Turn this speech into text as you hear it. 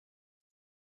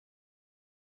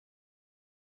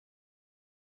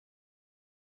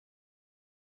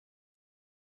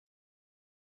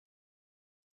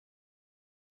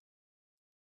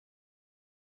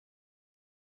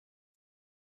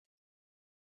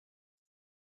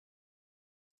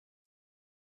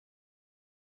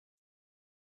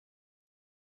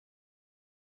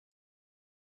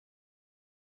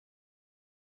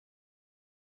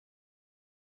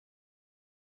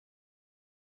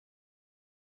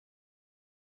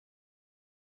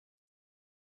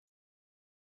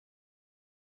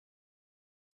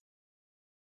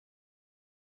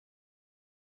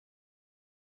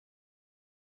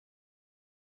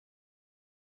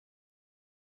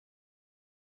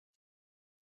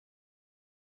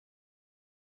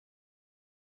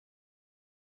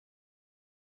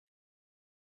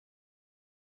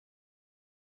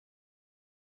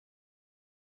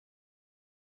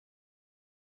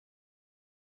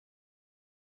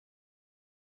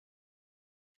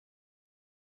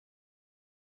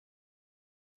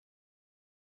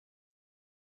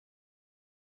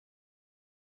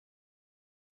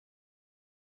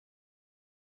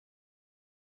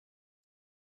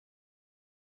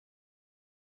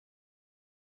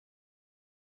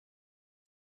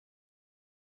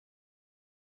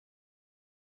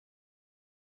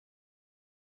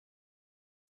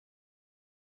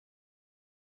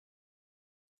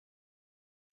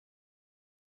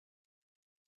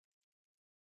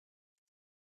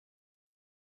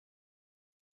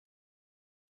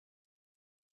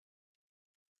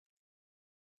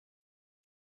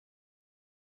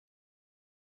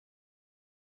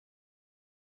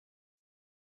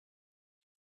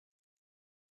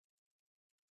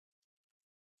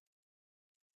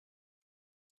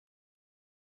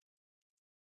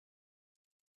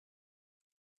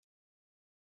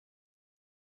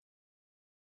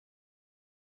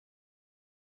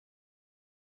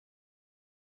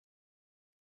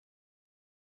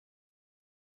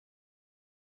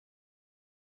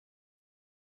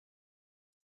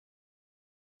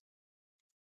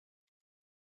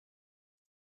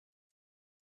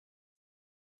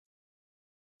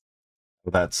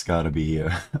Well, that's got to be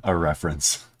a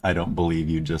reference. I don't believe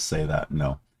you just say that.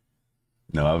 No,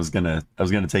 no. I was gonna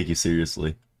take you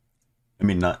seriously. I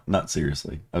mean, not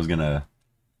seriously. I was gonna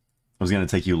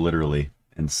take you literally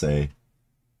and say,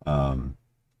 um,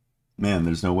 man,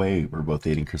 there's no way we're both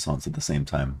eating croissants at the same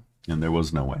time, and there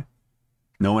was no way.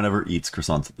 No one ever eats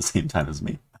croissants at the same time as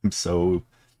me. I'm so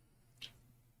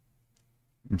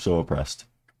oppressed.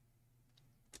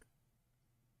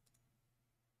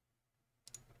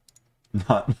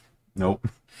 Not, nope,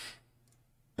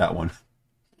 that one.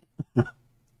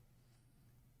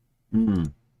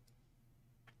 Mm,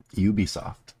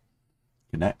 Ubisoft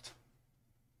Connect.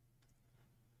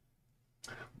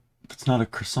 It's not a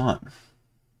croissant.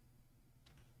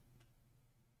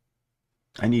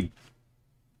 I need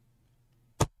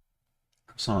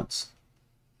croissants.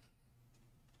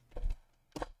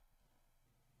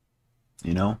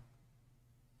 You know,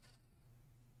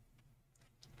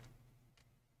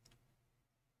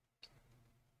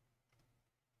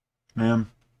 man.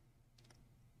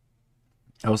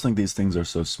 I always think these things are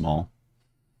so small.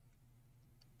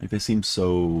 Like they seem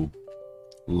so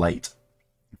light,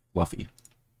 fluffy.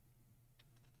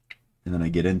 And then I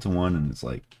get into one and it's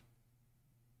like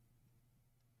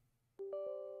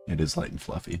it is light and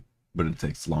fluffy, but it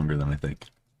takes longer than I think.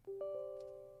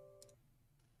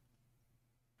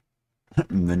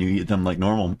 And then you eat them like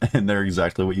normal and they're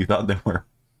exactly what you thought they were.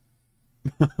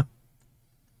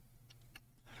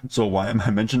 So why am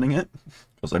I mentioning it?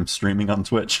 Because I'm streaming on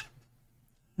Twitch.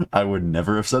 I would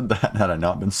never have said that had I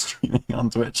not been streaming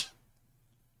on Twitch.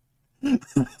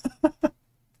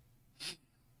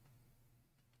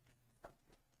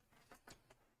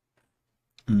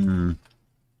 Mm,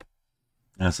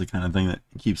 that's the kind of thing that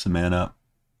keeps a man up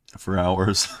for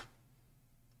hours.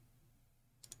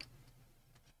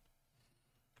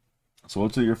 So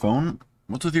what's with your phone?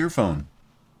 What's with your phone?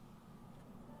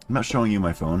 I'm not showing you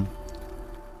my phone.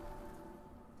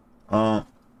 Uh,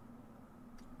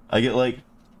 I get like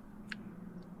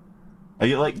I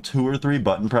get like 2 or 3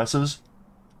 button presses,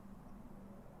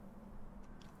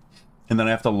 and then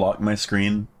I have to lock my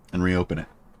screen and reopen it.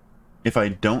 If I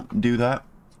don't do that,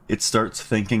 it starts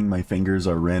thinking my fingers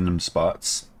are random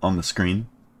spots on the screen,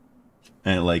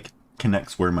 and it like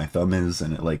connects where my thumb is,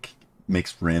 and it like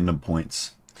makes random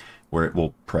points where it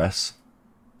will press.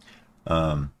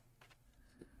 Um,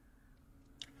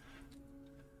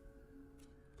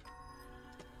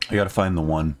 I gotta find the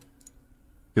one.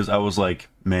 Because I was like,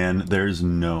 man, there's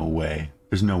no way.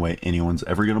 There's no way anyone's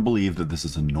ever gonna believe that this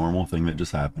is a normal thing that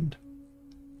just happened.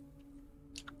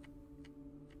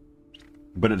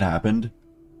 But it happened.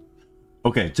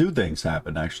 Okay, 2 things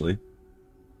happened, actually.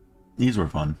 These were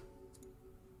fun.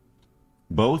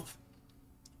 Both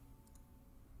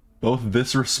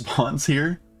this response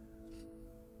here,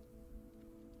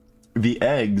 the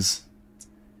eggs,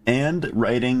 and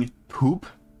writing poop,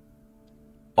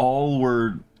 all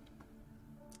were...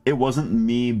 It wasn't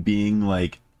me being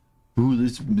like, ooh,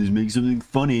 this makes something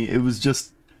funny. It was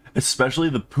just, especially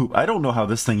the poop. I don't know how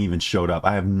this thing even showed up.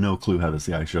 I have no clue how this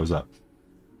guy shows up.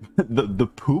 The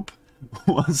poop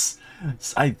was,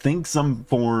 I think, some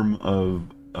form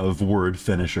of word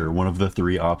finisher, one of the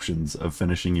 3 options of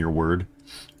finishing your word.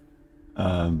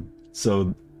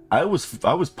 So I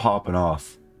was popping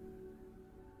off.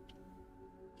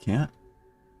 Can't?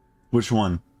 Which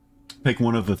one? Pick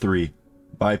one of the 3.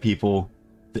 Bi people,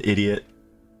 the idiot,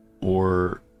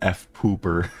 or F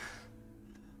pooper.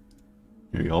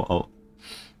 Here you go.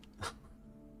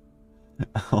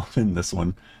 I'll pin this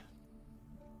one.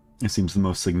 It seems the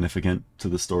most significant to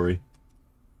the story.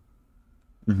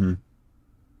 Mm-hmm.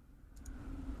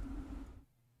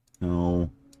 No.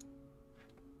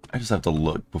 I just have to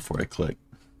look before I click.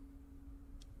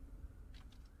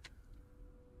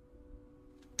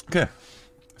 Okay.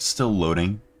 Still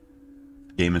loading.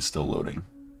 Game is still loading.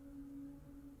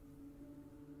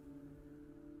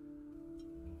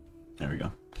 There we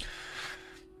go.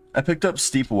 I picked up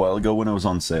Steep a while ago when it was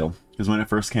on sale. Because when it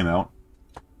first came out...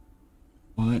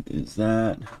 What is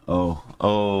that?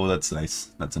 Oh, that's nice.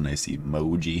 That's a nice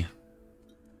emoji.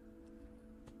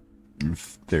 In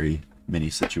very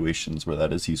many situations where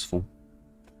that is useful.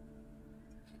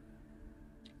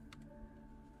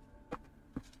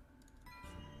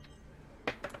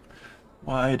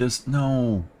 Why does...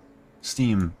 No.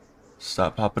 Steam.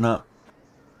 Stop popping up.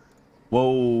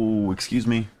 Whoa, excuse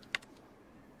me.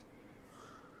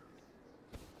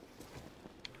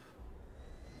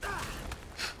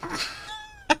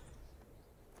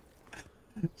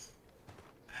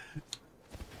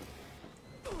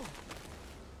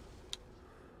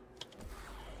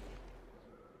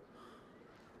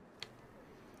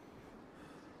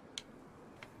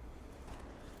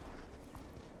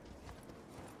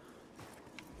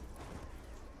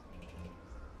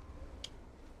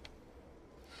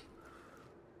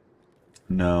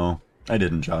 No, I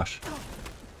didn't, Josh.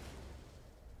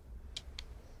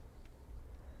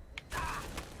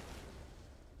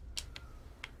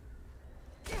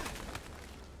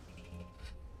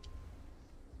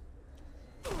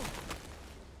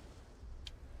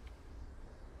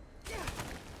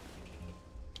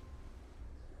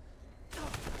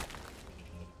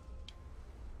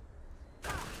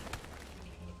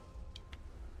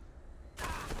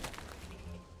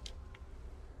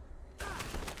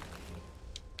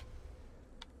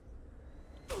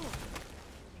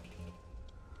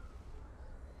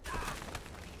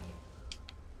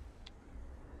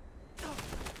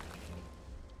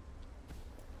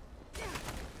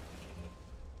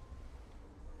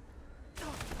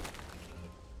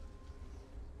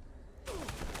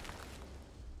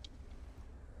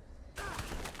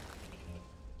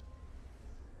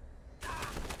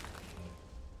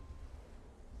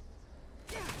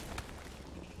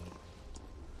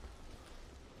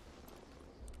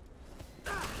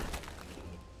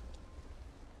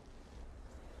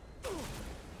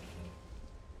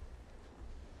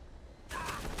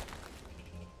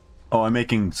 Oh, I'm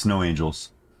making snow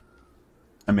angels.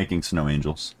 I'm making snow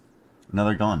angels. Now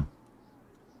they're gone.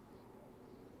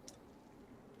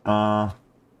 What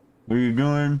are you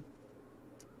doing?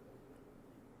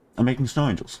 I'm making snow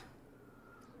angels.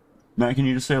 Matt, can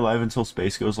you just stay alive until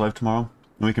Space goes live tomorrow?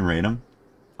 And we can raid him?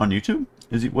 On YouTube?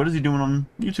 What is he doing on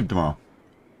YouTube tomorrow?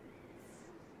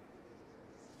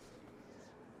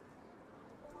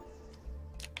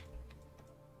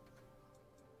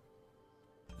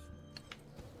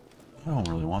 I don't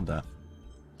really want that.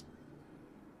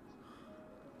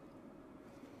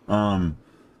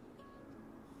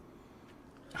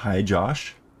 Hi,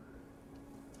 Josh.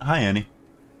 Hi, Annie.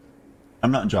 I'm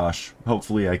not Josh.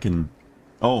 Hopefully I can...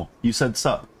 Oh, you said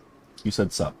sup. You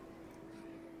said sup.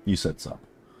 You said sup.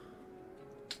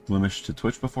 Blemish to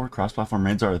Twitch before? Cross-platform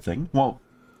raids are a thing? Well,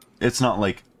 it's not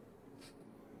like...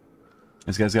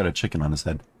 This guy's got a chicken on his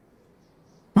head.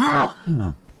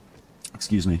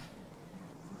 Excuse me.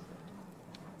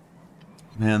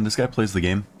 Man, this guy plays the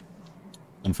game.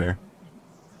 Unfair.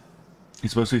 He's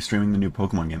supposed to be streaming the new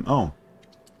Pokemon game. Oh.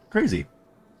 Crazy.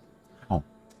 Oh.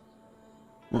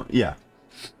 Well, yeah.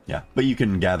 Yeah. But you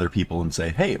can gather people and say,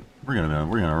 hey, we're gonna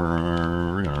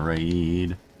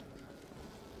raid.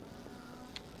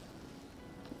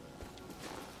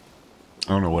 I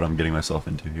don't know what I'm getting myself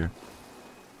into here.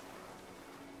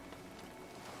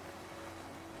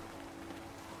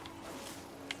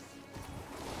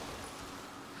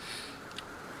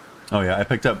 Oh yeah, I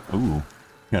picked up... Ooh.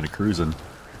 Got a cruising.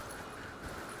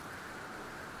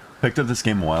 Picked up this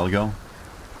game a while ago.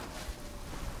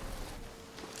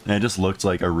 And it just looked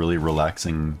like a really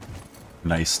relaxing,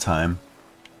 nice time.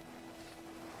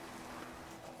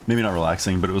 Maybe not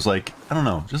relaxing, but it was like, I don't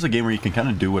know, just a game where you can kind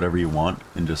of do whatever you want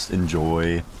and just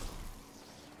enjoy.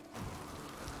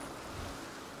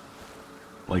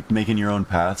 Like making your own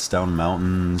paths down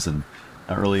mountains and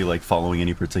not really like following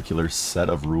any particular set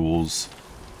of rules.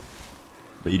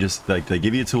 But you just, like, they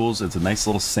give you tools, it's a nice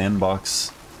little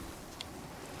sandbox,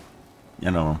 you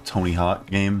know, Tony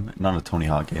Hawk game. Not a Tony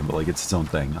Hawk game, but like it's its own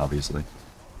thing, obviously.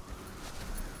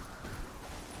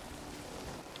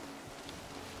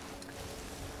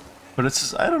 But it's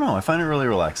just, I don't know, I find it really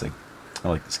relaxing. I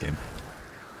like this game.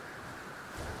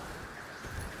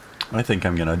 I think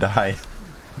I'm gonna die.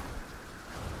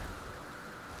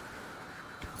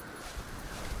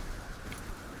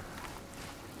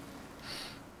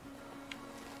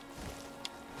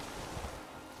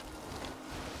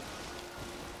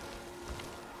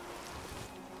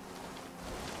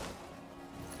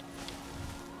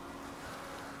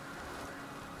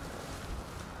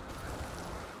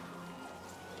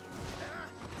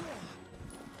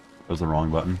 That was the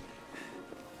wrong button.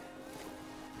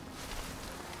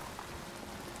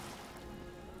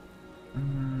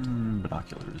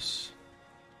 Binoculars.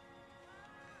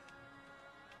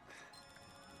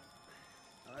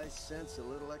 I sense a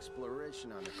little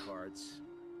exploration on the cards.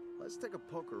 Let's take a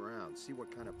poke around, see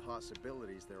what kind of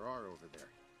possibilities there are over there.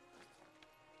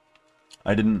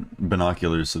 I didn't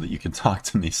binoculars so that you can talk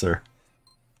to me, sir.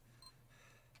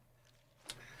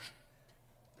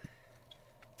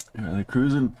 They're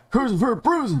cruising for a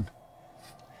bruising.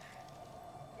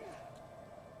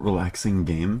 Relaxing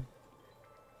game.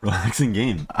 Relaxing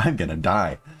game. I'm gonna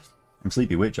die. I'm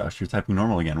sleepy. Wait, Josh, you're typing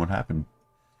normal again. What happened?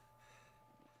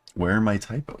 Where are my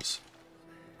typos?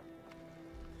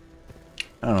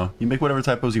 I don't know. You make whatever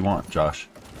typos you want, Josh.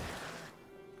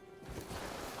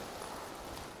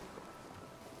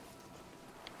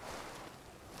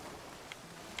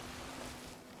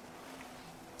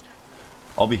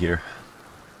 I'll be here.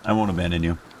 I won't abandon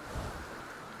you.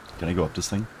 Can I go up this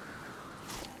thing?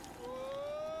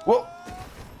 Whoa!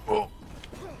 Whoa!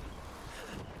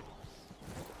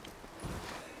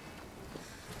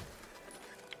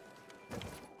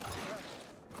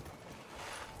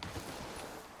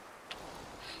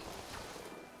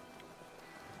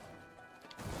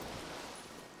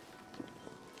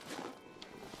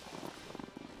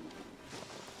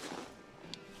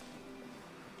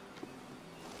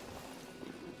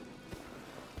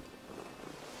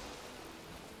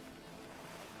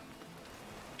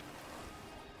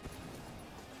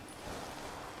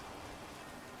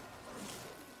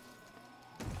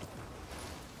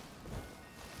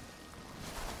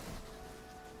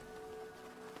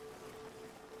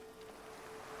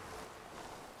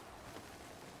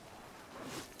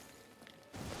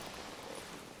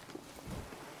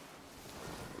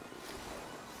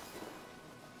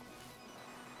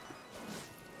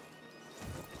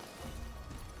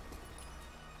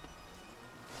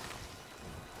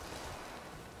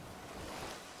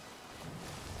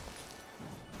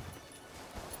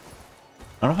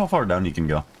 I don't know how far down you can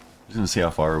go. I'm just gonna see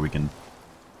how far we can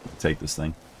take this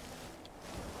thing.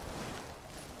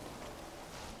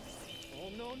 Oh,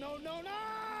 no, no, no, no!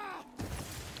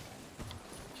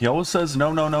 He always says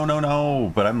no, no, no, no,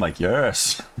 no, but I'm like,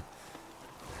 yes.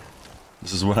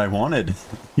 This is what I wanted.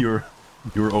 You're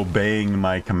obeying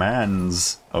my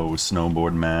commands, oh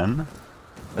snowboard man.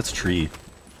 That's tree.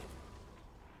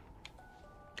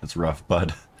 That's rough,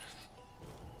 bud.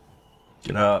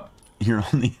 Get up. You're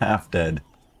only half dead.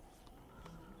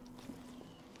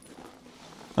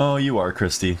 Oh, you are,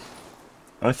 Christy.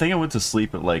 I think I went to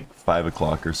sleep at like 5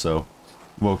 o'clock or so.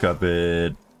 Woke up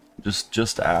at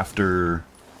just after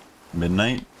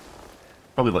midnight.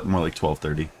 Probably like more like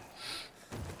 12:30.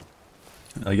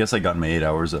 I guess I got my 8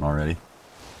 hours in already.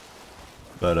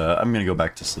 But I'm gonna go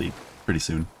back to sleep pretty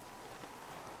soon.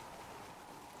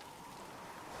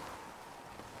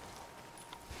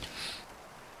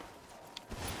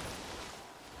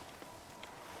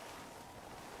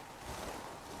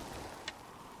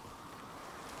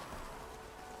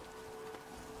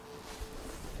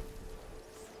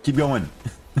 Keep going,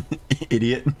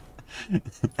 idiot.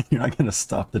 You're not gonna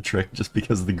stop the trick just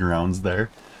because the ground's there.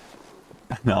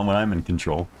 Not when I'm in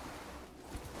control.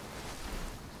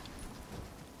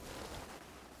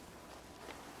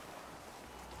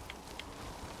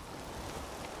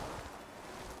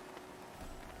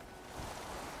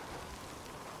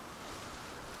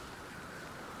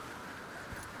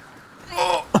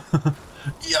 Oh!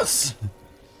 Yes!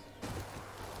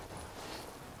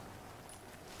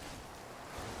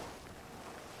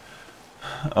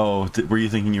 Oh, were you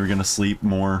thinking you were gonna sleep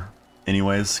more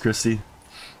anyways, Christy?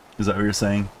 Is that what you're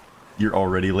saying? You're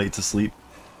already late to sleep?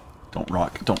 Don't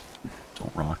rock. Don't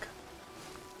rock.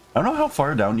 I don't know how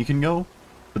far down you can go,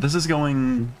 but this is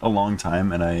going a long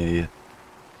time, and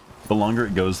the longer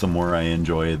it goes, the more I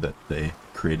enjoy that they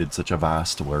created such a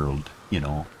vast world, you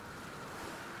know.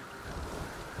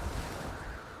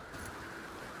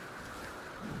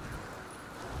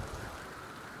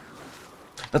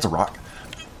 That's a rock.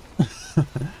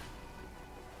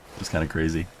 It's kind of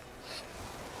crazy.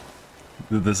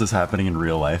 This is happening in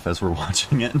real life as we're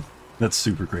watching it. That's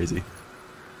super crazy.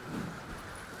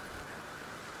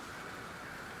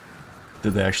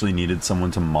 Did they actually needed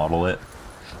someone to model it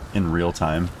in real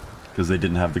time because they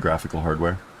didn't have the graphical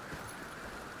hardware?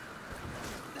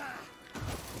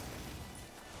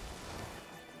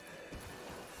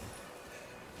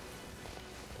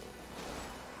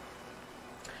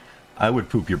 I would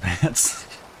poop your pants.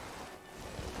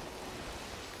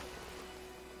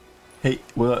 Hey,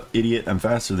 well, idiot, I'm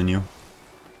faster than you.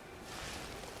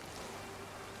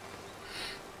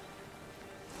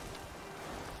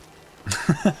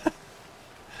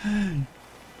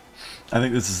 I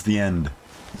think this is the end.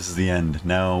 This is the end.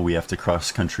 Now we have to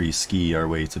cross-country ski our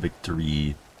way to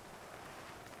victory.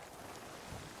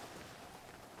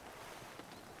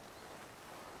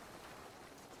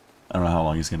 I don't know how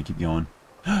long he's going to keep going.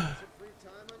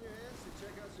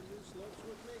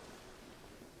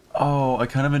 Oh, I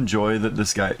kind of enjoy that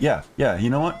this guy... Yeah, you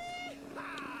know what?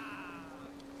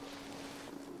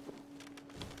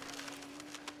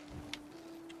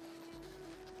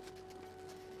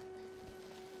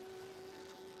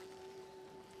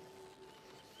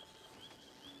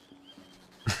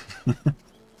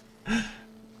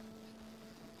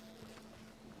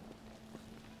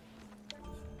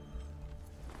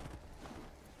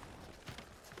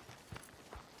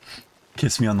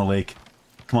 Kiss me on the lake.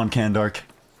 Come on, Kandark.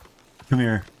 Come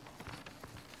here.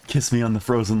 Kiss me on the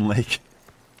frozen lake.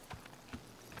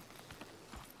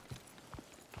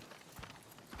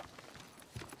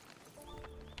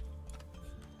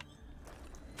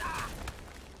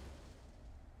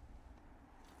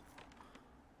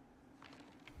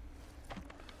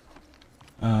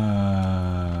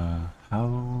 How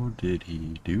did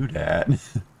he do that?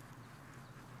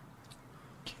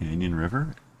 Canyon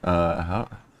River? How? How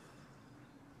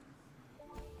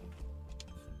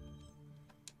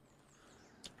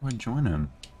do I join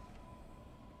him?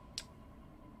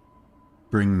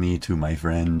 Bring me to my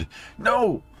friend.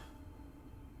 No!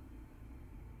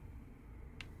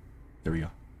 There we go.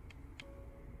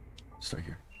 Start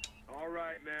here. All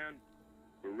right, man.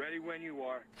 We're ready when you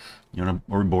are. You wanna,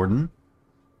 are we boarding?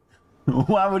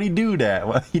 Why would he do that?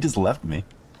 Well, he just left me.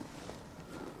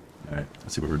 Alright,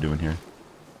 let's see what we're doing here.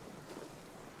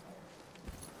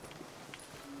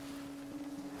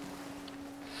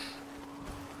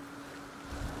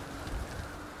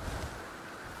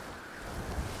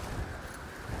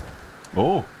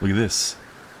 Oh, look at this.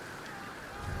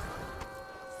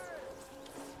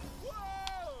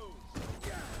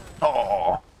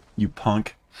 Oh, you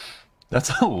punk.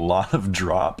 That's a lot of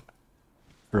drop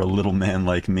for a little man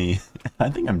like me. I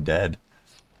think I'm dead.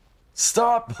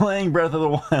 Stop playing Breath of the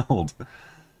Wild.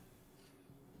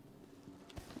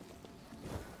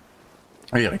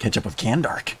 I gotta catch up with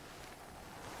Kandark.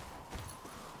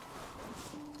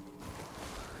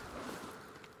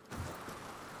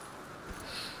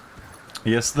 I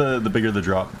guess the bigger the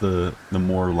drop, the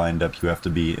more lined up you have to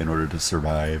be in order to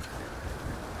survive.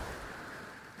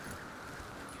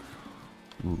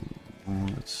 Ooh,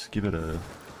 let's give it a...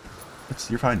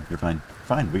 You're fine, you're fine.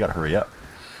 Fine, we gotta hurry up.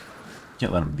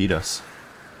 Can't let him beat us.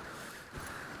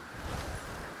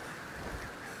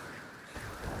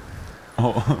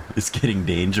 Oh, it's getting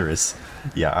dangerous.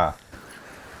 Yeah.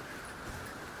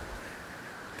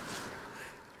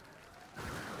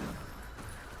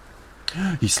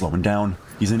 He's slowing down.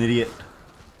 He's an idiot.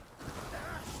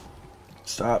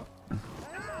 Stop.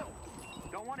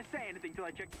 Don't want to say anything till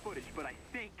I check the footage, but I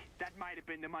think that might have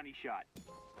been the money shot.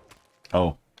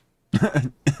 Oh.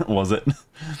 Was it?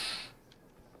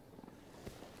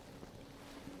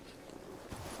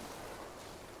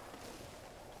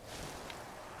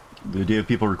 The idea of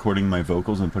people recording my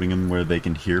vocals and putting them where they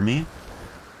can hear me?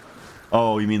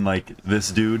 Oh, you mean like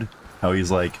this dude? How he's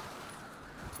like,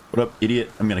 what up, idiot?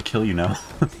 I'm gonna kill you now.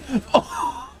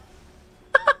 Oh.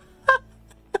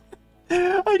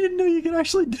 I didn't know you could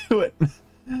actually do it.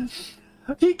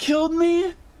 He killed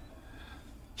me.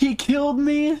 He killed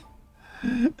me.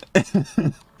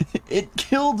 It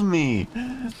killed me.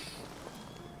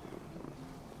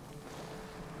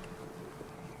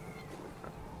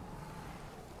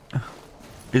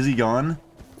 Is he gone?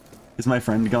 Is my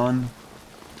friend gone?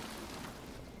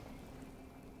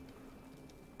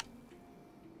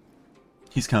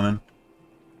 He's coming.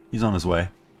 He's on his way.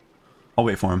 I'll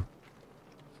wait for him.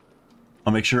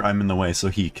 I'll make sure I'm in the way so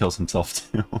he kills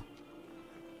himself too.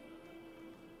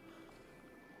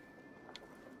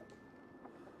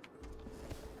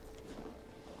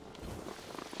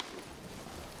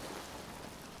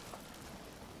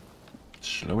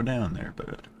 Slow down there,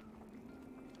 bud.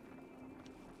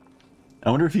 I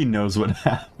wonder if he knows what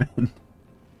happened.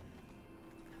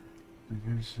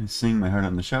 I sing my heart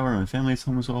out in the shower. My family's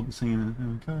home as well. I'll be singing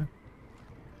in the car.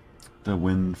 The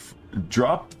wind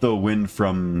dropped the wind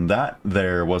from that.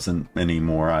 There wasn't any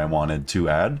more I wanted to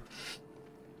add.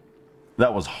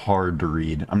 That was hard to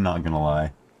read. I'm not gonna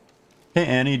lie. Hey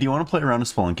Annie, do you want to play around a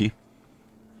Spelunky?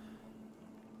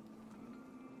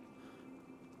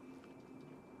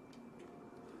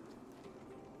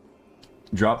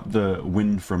 Drop the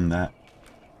wind from that.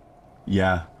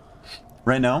 Yeah.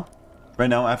 Right now,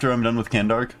 after I'm done with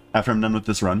Kandark, after I'm done with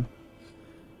this run.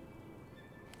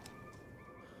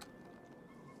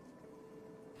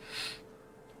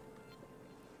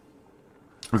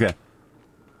 Okay.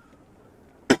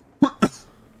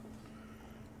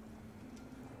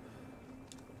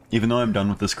 Even though I'm done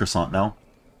with this croissant now,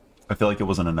 I feel like it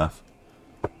wasn't enough.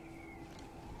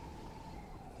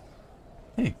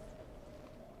 Hey.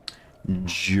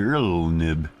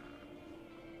 Jurlnib.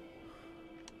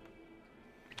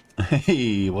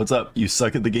 Hey, what's up? You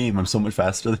suck at the game. I'm so much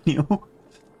faster than you.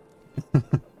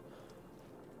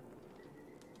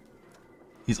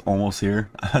 He's almost here.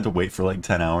 I had to wait for like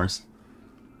 10 hours.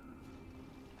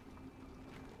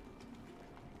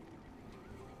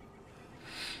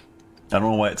 I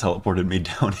don't know why it teleported me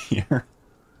down here.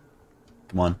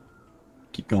 Come on.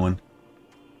 Keep going.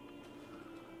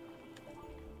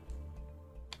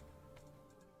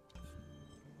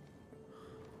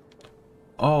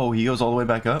 Oh, he goes all the way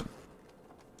back up?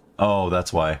 Oh,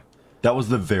 that's why. That was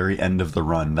the very end of the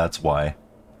run, that's why.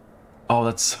 Oh,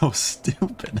 that's so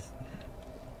stupid.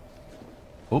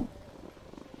 Oh,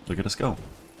 look at us go.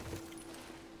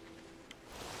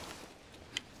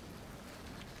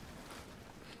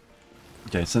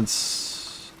 Okay,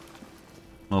 since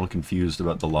a little confused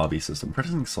about the lobby system.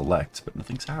 Pressing select, but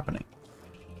nothing's happening.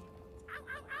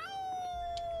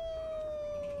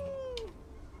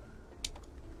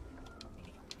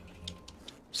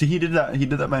 See, he did that. He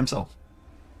did that by himself.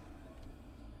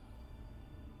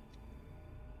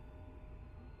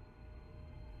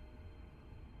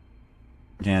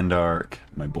 Kandark,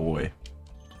 my boy.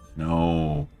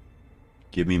 No.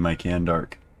 Give me my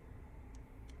Kandark.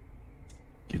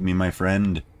 Give me my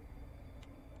friend.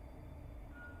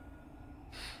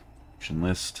 Action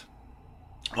list.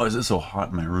 Why is it so hot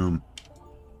in my room?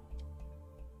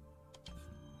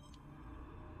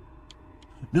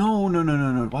 No, no, no,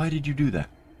 no, no. Why did you do that?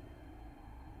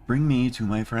 Bring me to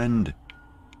my friend.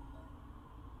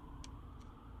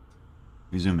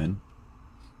 We zoom in.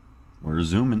 We're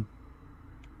zooming.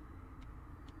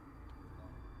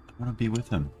 I want to be with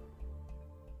him.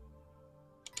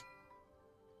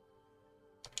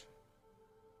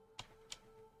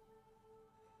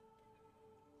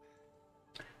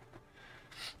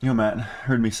 You know, Matt,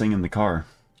 heard me sing in the car.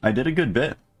 I did a good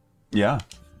bit. Yeah.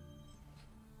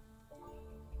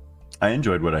 I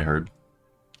enjoyed what I heard.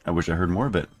 I wish I heard more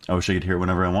of it. I wish I could hear it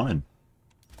whenever I wanted.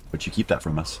 But you keep that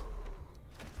from us.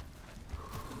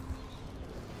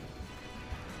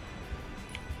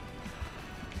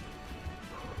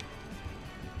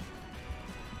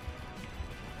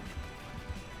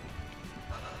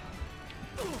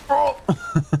 Oh!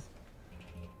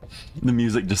 The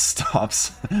music just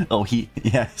stops. Oh,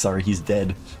 yeah, sorry, he's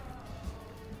dead.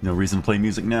 No reason to play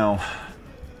music now.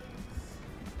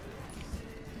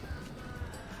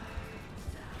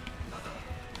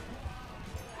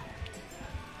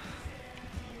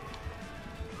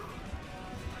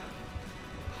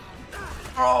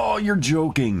 Oh, you're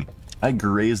joking. I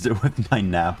grazed it with my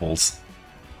Napples.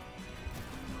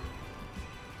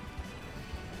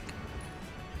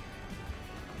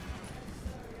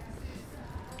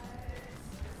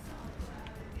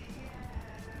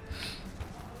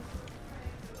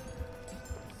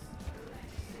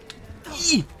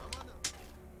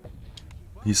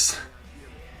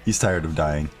 He's tired of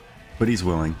dying, but he's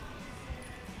willing.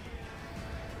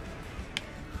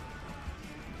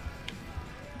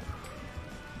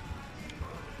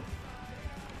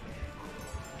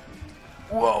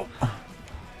 Whoa.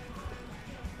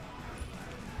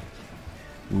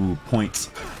 Ooh, points.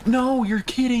 No, you're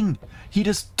kidding. He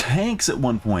just tanks at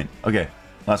one point. Okay,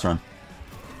 last run.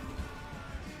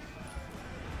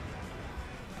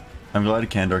 I'm glad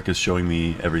Kandark is showing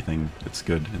me everything that's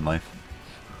good in life.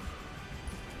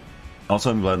 Also,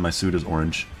 I'm glad my suit is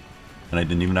orange, and I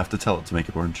didn't even have to tell it to make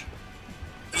it orange.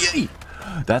 Yay!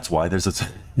 That's why there's a...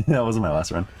 That wasn't my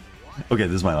last run. Okay,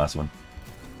 this is my last one.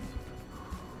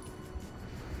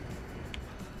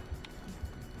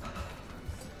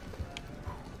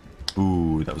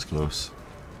 Ooh, that was close.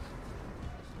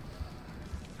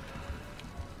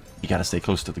 You gotta stay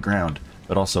close to the ground,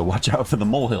 but also watch out for the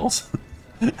molehills.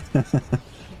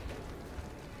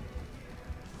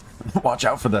 Watch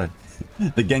out for the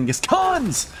Genghis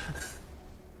Khans!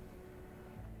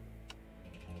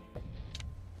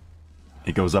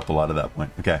 It goes up a lot at that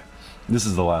point. Okay, this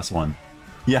is the last one.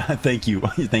 Yeah, thank you.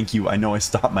 Thank you. I know I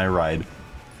stopped my ride.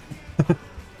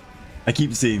 I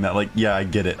keep seeing that, like, yeah, I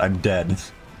get it. I'm dead.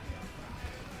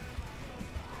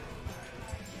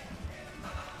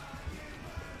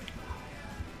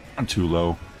 I'm too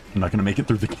low. I'm not gonna make it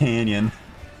through the canyon.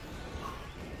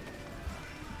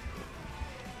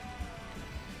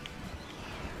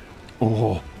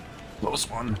 Oh, close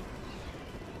one.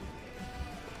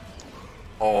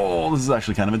 Oh, this is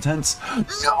actually kind of intense.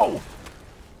 No!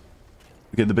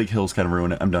 Okay, the big hills kind of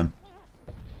ruin it. I'm done.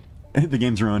 The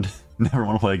game's ruined. Never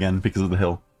want to play again because of the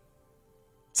hill.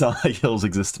 It's not like hills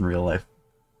exist in real life.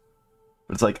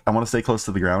 But it's like, I want to stay close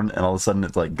to the ground, and all of a sudden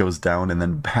it like goes down and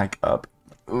then back up.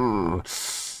 Ooh.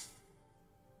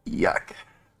 Yuck.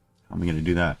 How am I going to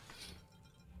do that?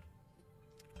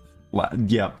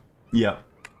 Yep. Yep.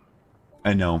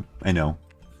 I know. I know.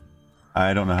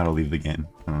 I don't know how to leave the game.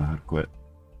 I don't know how to quit.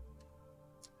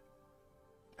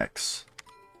 X.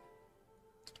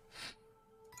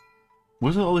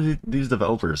 What's all these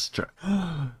developers?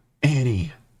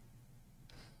 Annie.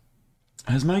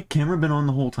 Has my camera been on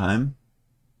the whole time?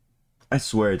 I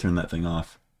swear I turned that thing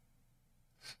off.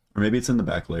 Or maybe it's in the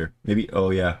back layer. Maybe, oh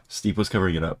yeah, Steep was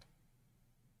covering it up.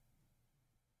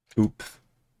 Oops.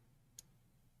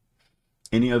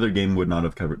 Any other game would not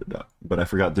have covered it up, but I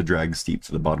forgot to drag Steep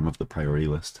to the bottom of the priority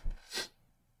list.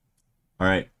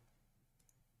 Alright.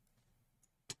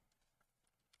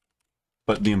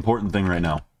 But the important thing right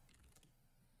now.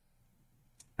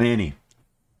 Annie.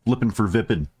 Flipping for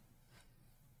Vipid.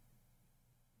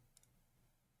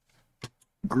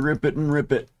 Grip it and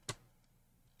rip it.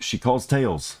 She calls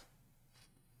Tails.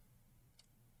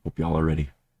 Hope y'all are ready.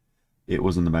 It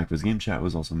was in the back of his game chat. It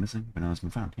was also missing, but now it's been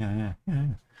found. Yeah.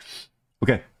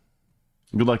 Okay.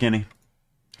 Good luck, Annie.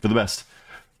 For the best.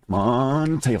 Come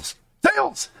on, Tails.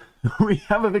 Tails! We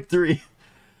have a victory.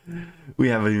 We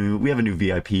have a new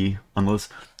VIP on the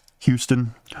list.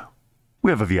 Houston.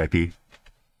 We have a VIP.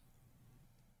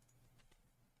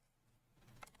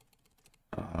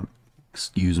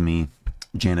 Excuse me.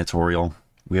 Janitorial.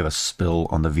 We have a spill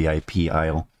on the VIP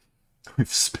aisle.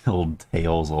 We've spilled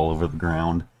Tails all over the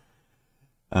ground.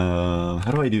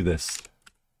 How do I do this?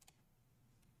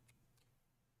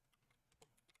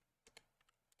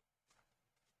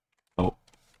 Oh.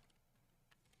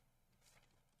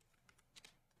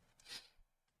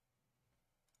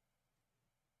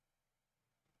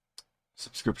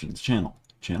 Subscriptions. Channel.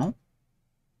 Channel?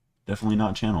 Definitely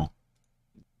not channel.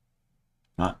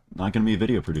 Not gonna be a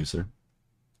video producer.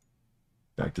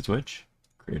 Back to Twitch.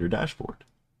 Creator dashboard.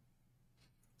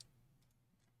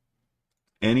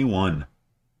 Anyone.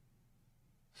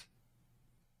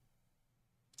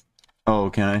 Oh,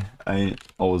 can I? I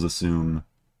always assume,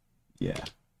 yeah.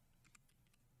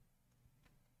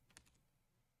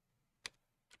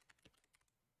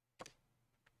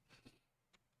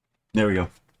 There we go.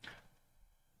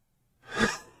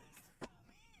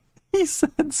 He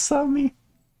said Summy.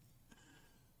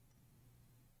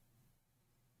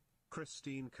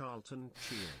 Christine Carlton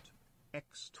cheered.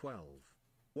 X12.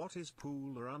 What is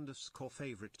Pooler _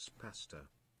 favorites pasta?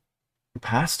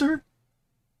 Pastor?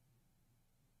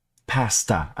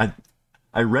 Pasta.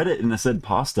 I read it and it said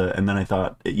pasta, and then I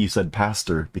thought you said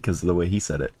pastor because of the way he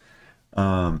said it.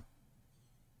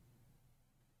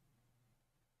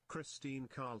 Christine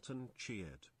Carlton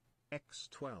cheered.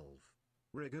 X12.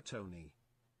 Rigatoni.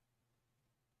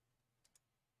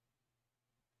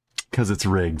 Because it's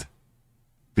rigged.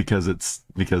 Because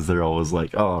they're always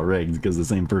like, oh, rigged because the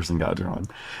same person got drawn.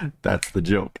 That's the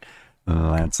joke.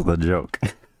 That's the joke.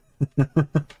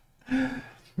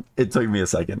 It took me a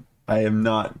second. I am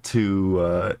not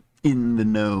too in the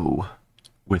know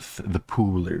with the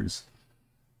poolers.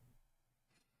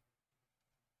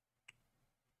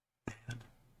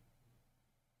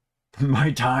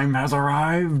 My time has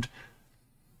arrived.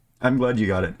 I'm glad you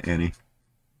got it, Annie.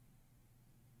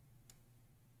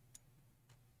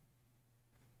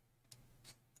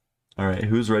 All right,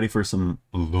 who's ready for some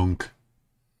lunk?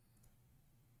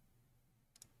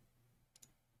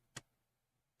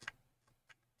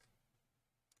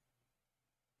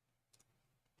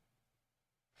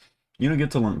 You don't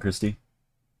get to lunk, Christy.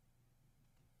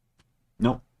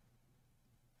 Nope.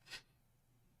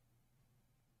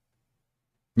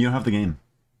 You don't have the game.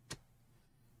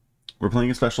 We're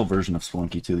playing a special version of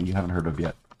Spelunky 2 that you haven't heard of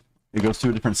yet. It goes to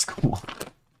a different school.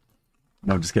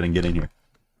 No, just kidding. Get in here.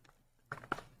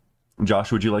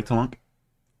 Josh, would you like to lunk?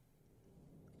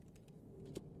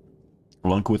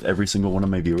 Lunk with every single one of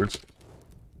my viewers?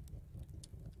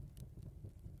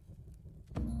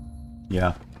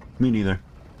 Yeah, me neither.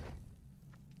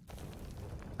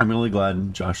 I'm really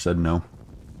glad Josh said no.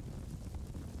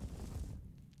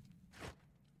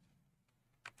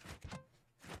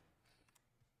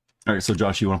 Alright, so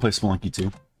Josh, you want to play Spelunky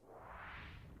 2?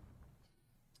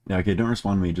 Yeah, okay, don't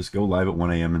respond to me. Just go live at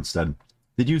 1 AM instead.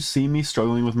 Did you see me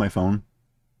struggling with my phone,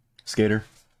 Skater,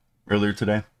 earlier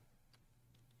today?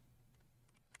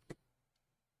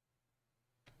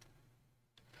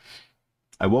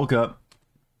 I woke up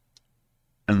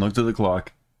and looked at the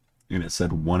clock and it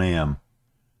said 1 AM.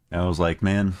 And I was like,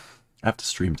 man, I have to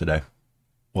stream today.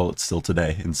 Well, it's still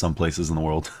today in some places in the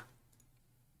world.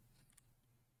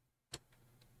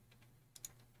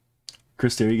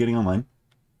 Christy, are you getting online?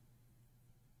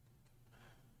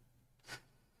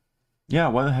 Yeah,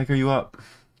 why the heck are you up?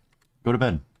 Go to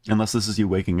bed. Unless this is you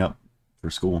waking up for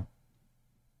school.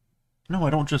 No, I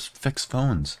don't just fix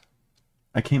phones.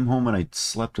 I came home and I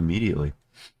slept immediately.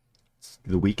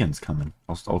 The weekend's coming.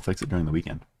 I'll fix it during the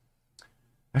weekend.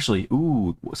 Actually,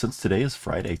 ooh, since today is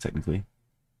Friday, technically.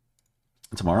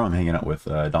 Tomorrow I'm hanging out with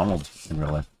Donald in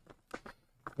real life.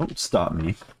 Don't stop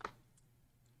me.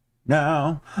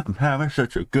 Now, I'm having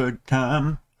such a good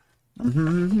time.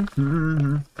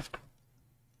 I'm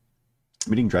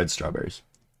eating dried strawberries.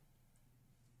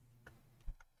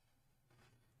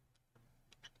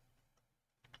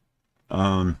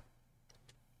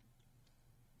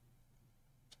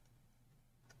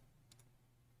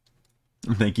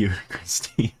 Thank you,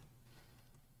 Christy.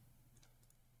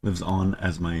 Lives on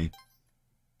as my...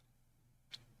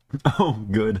 Oh,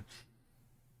 good.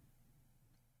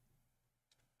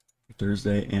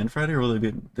 Thursday and Friday, or will there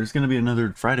be... There's going to be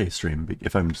another Friday stream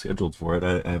if I'm scheduled for it.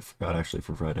 I forgot actually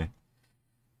for Friday.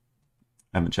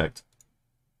 I haven't checked.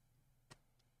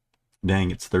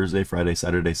 Dang, it's Thursday, Friday,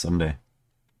 Saturday, Sunday.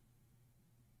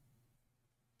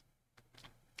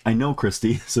 I know,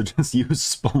 Christy, so just use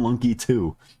Spelunky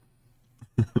 2.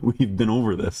 We've been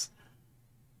over this.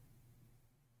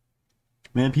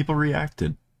 Man, people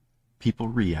reacted. People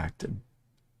reacted.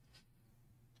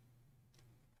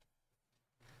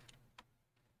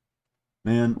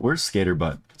 Man, where's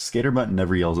Skaterbutt? Skaterbutt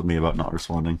never yells at me about not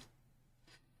responding.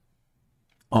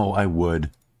 Oh, I would.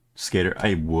 Skater,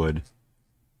 I would.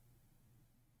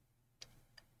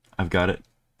 I've got it.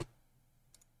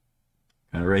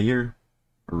 Got it right here.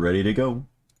 Ready to go.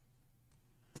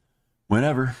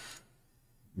 Whenever.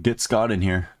 Get Scott in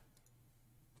here.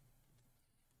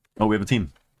 Oh, we have a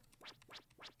team.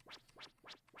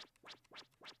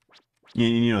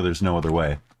 You know there's no other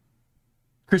way.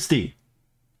 Christy!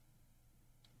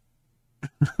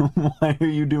 Why are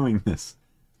you doing this?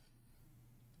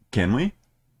 Can we?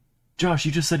 Josh,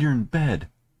 you just said you're in bed.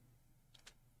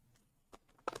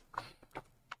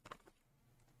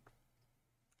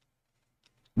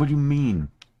 What do you mean?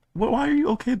 Why are you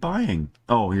okay buying?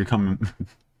 Oh, you're coming.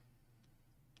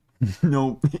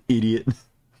 No, idiot.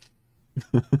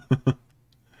 It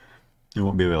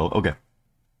won't be available. Okay.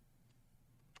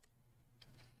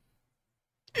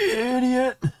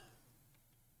 Idiot.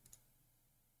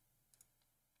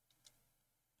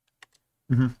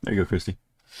 There you go, Christy.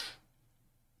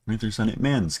 Right through Sunday.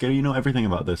 Man, Skater, you know everything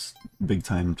about this big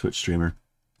time Twitch streamer.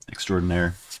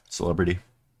 Extraordinaire. Celebrity.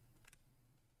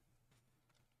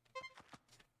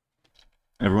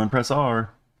 Everyone press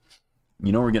R.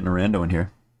 You know we're getting a rando in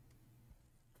here.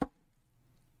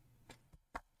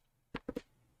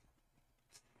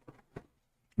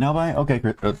 Now bye? Okay,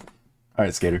 great.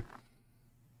 Alright, Skater.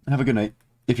 Have a good night,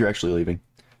 if you're actually leaving.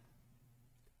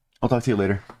 I'll talk to you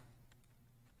later.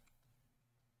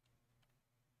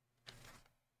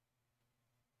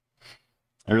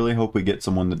 I really hope we get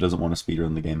someone that doesn't want to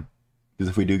speedrun the game. Because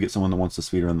if we do get someone that wants to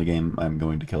speedrun the game, I'm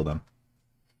going to kill them.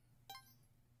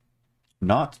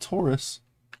 Not Taurus.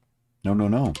 No, no,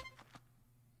 no.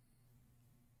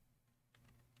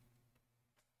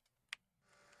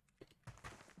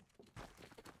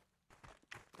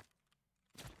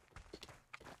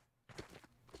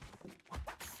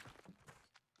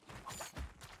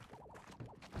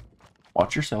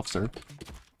 Watch yourself, sir.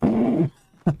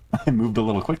 I moved a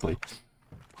little quickly.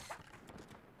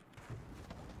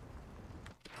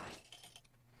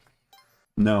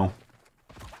 No.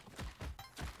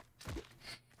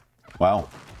 Wow.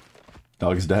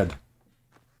 Dog's dead.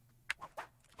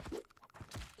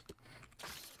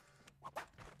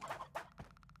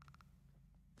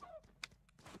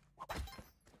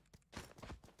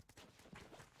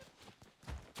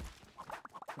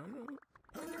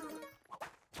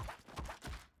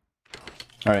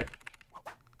 All right.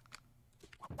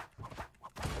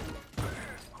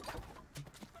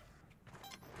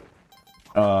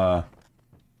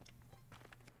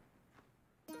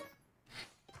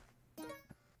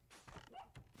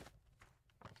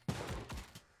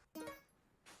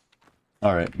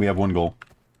 All right, we have one goal.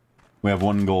 We have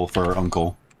one goal for our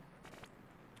uncle.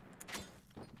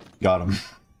 Got him.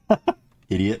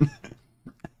 Idiot.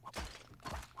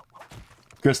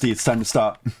 Christy, it's time to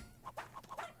stop.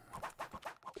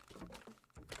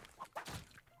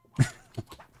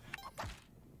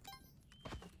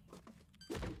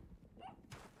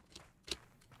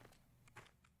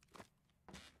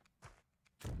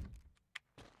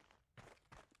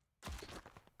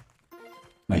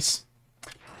 Nice.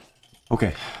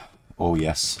 Okay. Oh,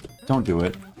 yes. Don't do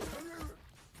it.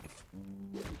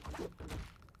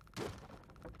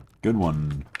 Good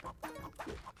one.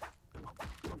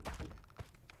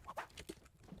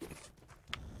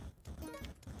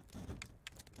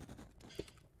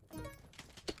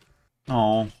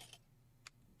 Oh.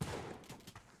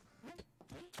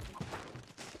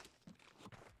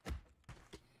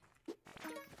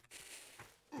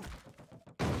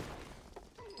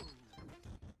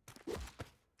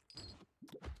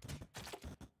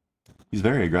 He's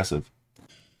very aggressive.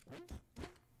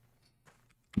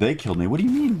 They killed me. What do you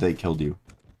mean they killed you?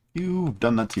 You've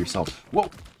done that to yourself. Whoa!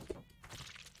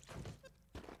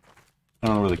 I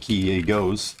don't know where the key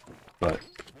goes, but...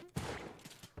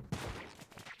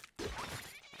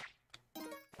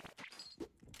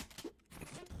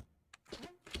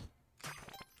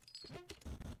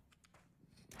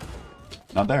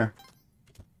 Not there.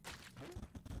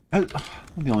 I'm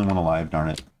the only one alive, darn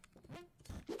it.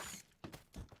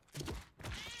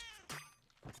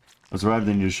 I survived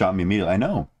and you just shot me immediately. I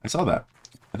know. I saw that.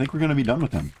 I think we're going to be done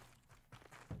with him.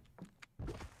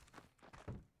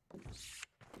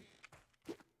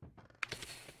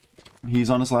 He's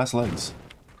on his last legs.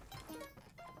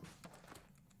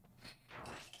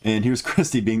 And here's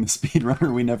Christy being the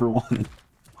speedrunner we never wanted.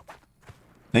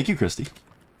 Thank you, Christy.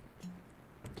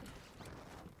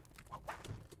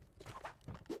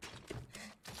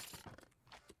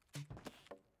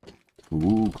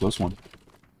 Ooh, close one.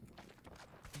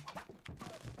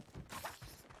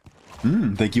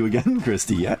 Thank you again,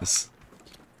 Christy, yes.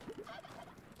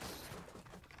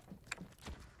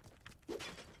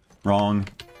 Wrong.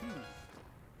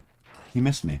 He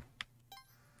missed me.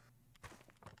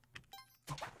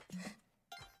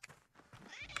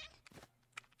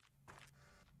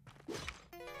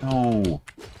 No.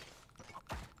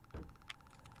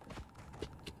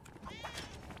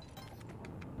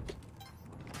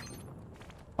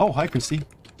 Oh, hi, Christy.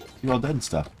 You're all dead and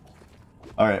stuff.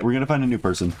 Alright, we're gonna find a new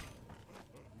person.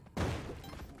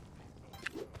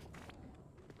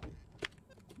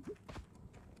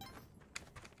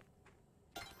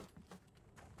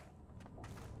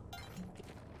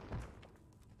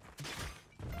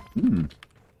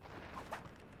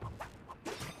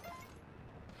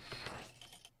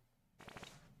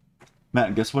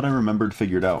 Matt, guess what I remembered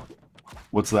figured out?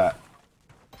 What's that?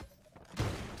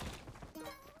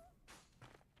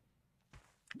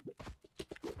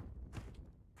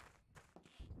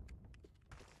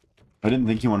 I didn't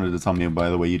think you wanted to tell me, by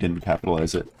the way, you didn't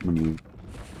capitalize it when you...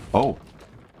 Oh.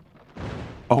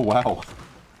 Oh, wow.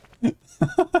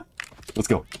 Let's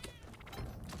go.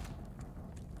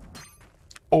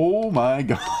 Oh my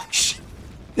gosh.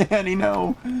 Danny,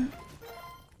 no.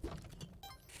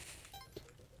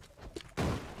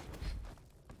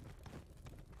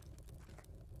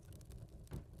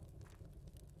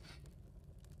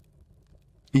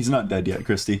 He's not dead yet,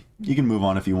 Christy. You can move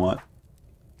on if you want.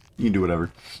 You can do whatever.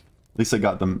 At least I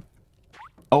got them.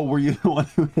 Oh, were you the one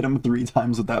who hit him 3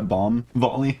 times with that bomb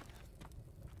volley?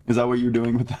 Is that what you're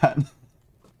doing with that?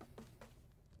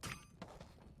 I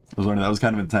was wondering, that was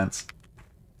kind of intense.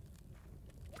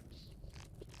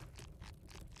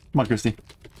 Come on, Christy.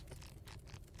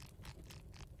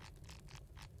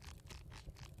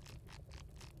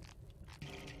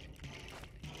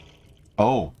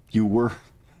 Oh, you were.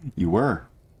 You were.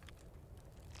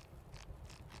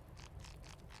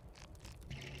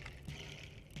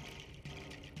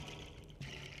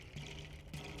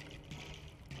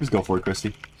 Just go for it,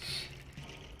 Christy.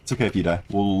 It's okay if you die.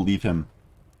 We'll leave him.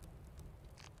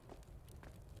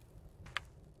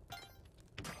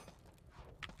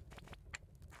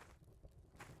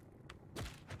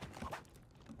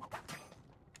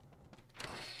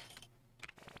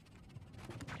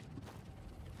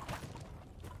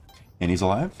 And he's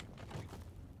alive?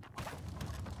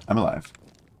 I'm alive.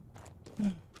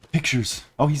 Pictures.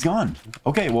 Oh, he's gone.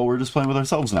 Okay, well, we're just playing with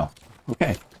ourselves now.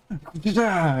 Okay.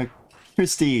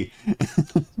 Christy,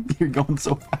 you're going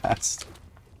so fast.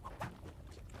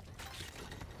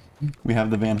 We have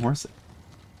the Van Horse.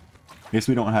 I guess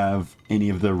we don't have any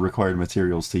of the required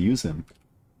materials to use him.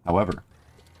 However.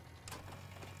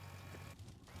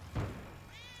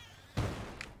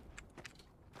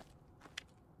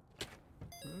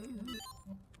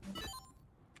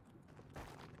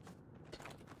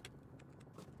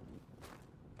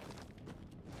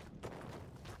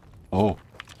 Oh.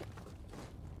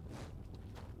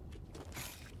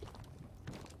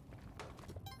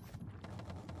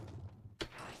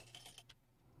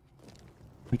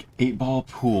 Like 8-ball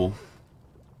pool.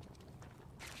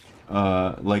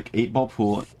 Like 8-ball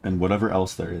pool and whatever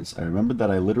else there is. I remembered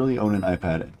that I literally own an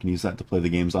iPad and can use that to play the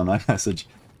games on iMessage.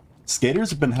 Skaters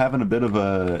have been having a bit of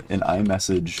an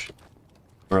iMessage,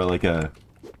 or like a,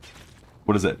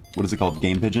 what is it? What is it called?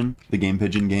 Game Pigeon? The Game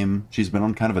Pigeon game. She's been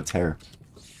on kind of a tear.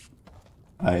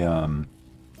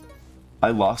 I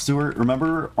lost to her.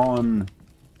 Remember on,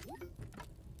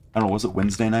 I don't know, was it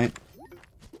Wednesday night?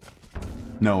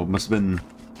 No, it must have been,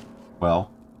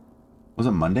 well, was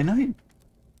it Monday night?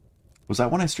 Was that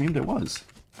when I streamed? It was.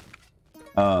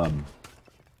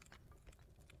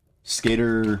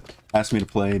 Skater asked me to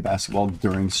play basketball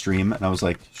during stream, and I was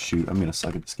like, shoot, I'm gonna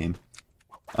suck at this game.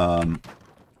 I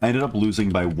ended up losing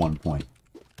by 1 point.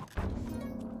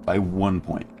 By 1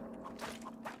 point.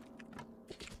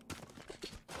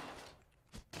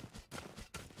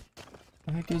 What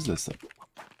the heck is this thing?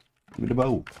 Give me the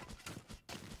bow.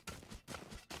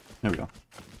 There we go.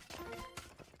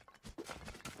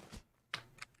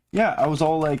 Yeah, I was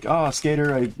all like, oh,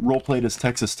 Skater, I roleplayed as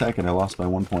Texas Tech and I lost by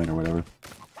 1 point or whatever.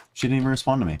 She didn't even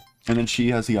respond to me. And then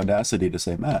she has the audacity to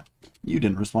say, Matt, you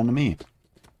didn't respond to me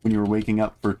when you were waking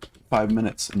up for 5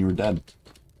 minutes and you were dead.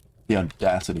 The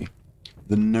audacity.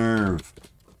 The nerve.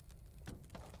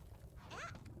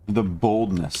 The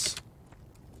boldness.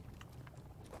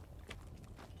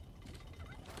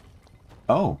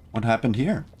 Oh, what happened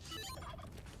here?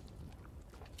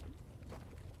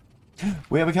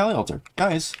 We have a Kali altar.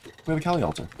 Guys, we have a Kali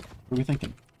altar. What are we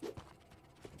thinking?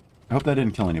 I hope that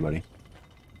didn't kill anybody.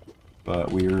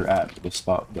 But we're at the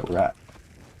spot that we're at.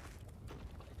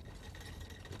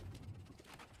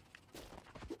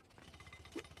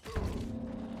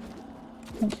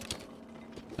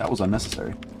 That was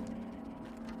unnecessary.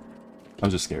 I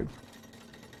was just scared.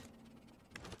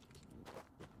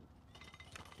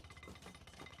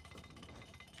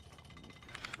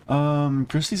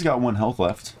 Christy's got 1 health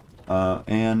left.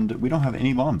 And we don't have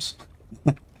any bombs.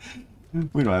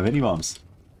 We don't have any bombs.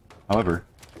 However,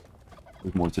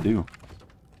 there's more to do.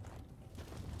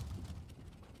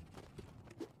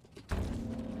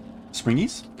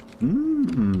 Springies?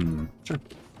 Sure.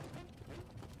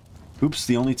 Oops,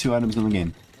 the only 2 items in the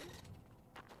game.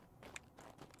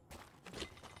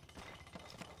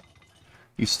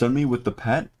 You stunned me with the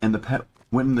pet, and the pet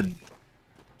went in the...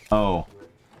 Oh.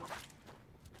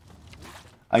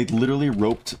 I literally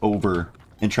roped over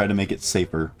and tried to make it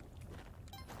safer.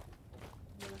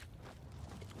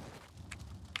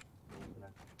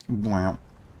 Wow.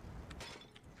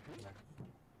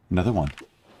 Another one.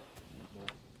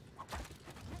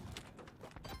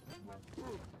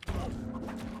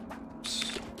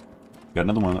 Got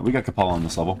another one. We got Kapala on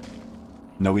this level.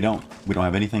 No, we don't. We don't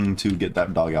have anything to get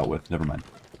that dog out with. Never mind.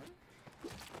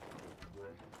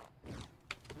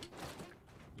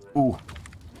 Ooh.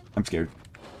 I'm scared.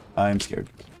 I'm scared.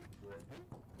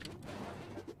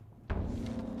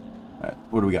 Alright,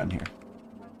 what do we got in here?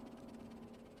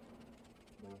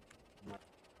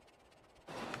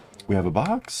 We have a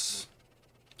box.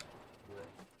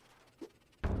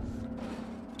 Can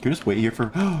we just wait here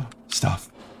for stuff?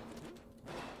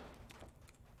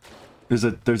 There's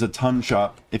a ton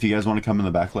shop if you guys want to come in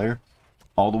the back layer.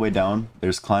 All the way down,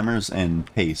 there's climbers and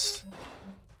paste.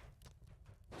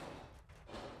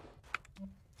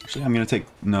 Actually, I'm gonna take...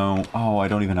 No. Oh, I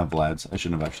don't even have Vlad's. I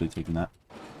shouldn't have actually taken that.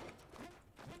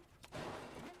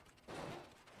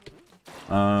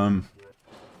 I'm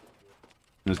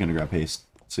just gonna grab paste,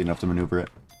 so you don't have to maneuver it.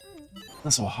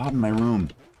 It's so hot in my room.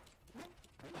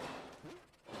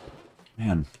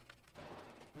 Man.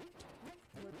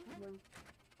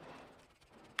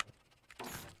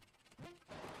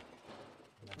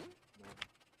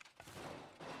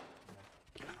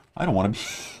 I don't want to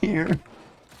be here.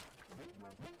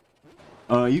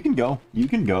 You can go. You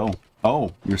can go.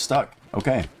 Oh, you're stuck.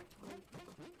 Okay.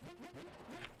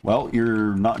 Well,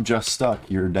 you're not just stuck.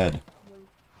 You're dead.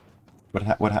 What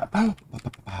happened?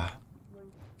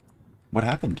 What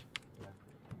happened?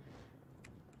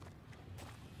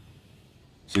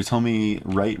 So you tell me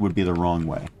right would be the wrong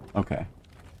way. Okay.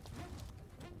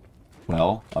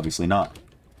 Well, obviously not.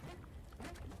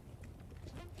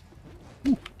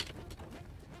 Ooh.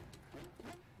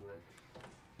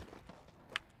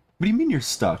 What do you mean you're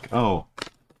stuck? Oh.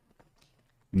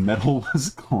 Metal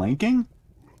was clanking?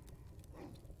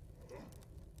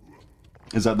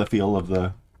 Is that the feel of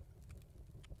the...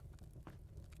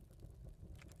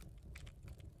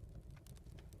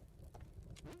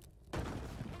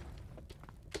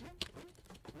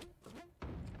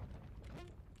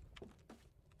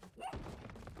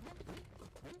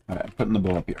 Alright, putting the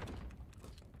bow up here.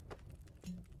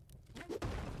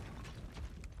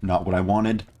 Not what I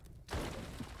wanted.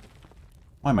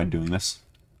 Why am I doing this?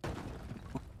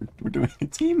 We're doing a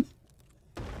team?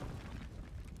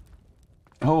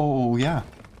 Oh, yeah.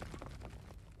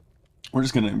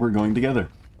 We're going together.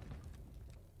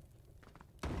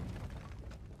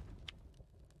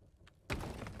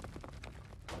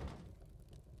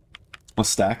 Let's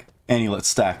stack. Annie, let's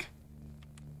stack.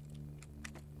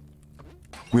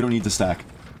 We don't need to stack.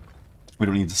 We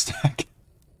don't need to stack.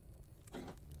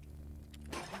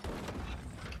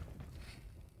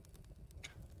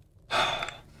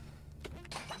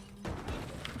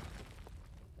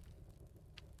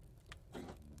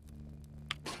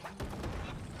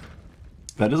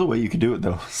 That is a way you could do it,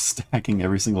 though. Stacking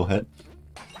every single hit.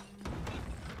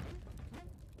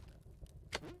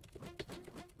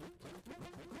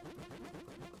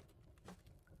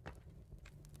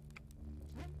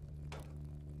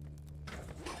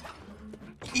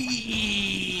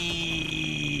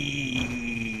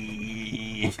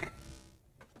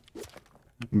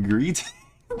 Greet.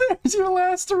 There's your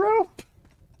last rope.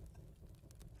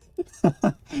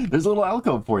 There's a little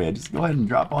alcove for you. Just go ahead and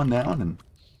drop on down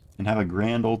and have a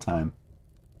grand old time.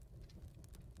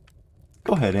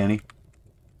 Go ahead, Annie.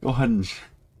 Go ahead and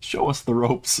show us the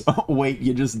ropes. Oh, wait,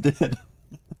 you just did.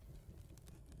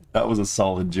 That was a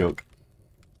solid joke.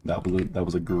 That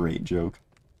was a great joke.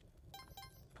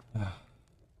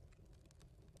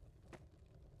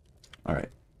 Alright.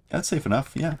 That's safe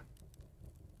enough, yeah.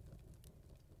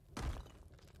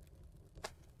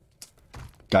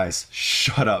 Guys,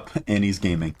 shut up. Annie's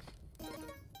gaming.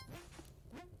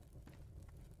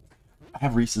 I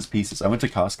have Reese's Pieces. I went to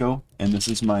Costco, and this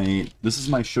is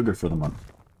my sugar for the month.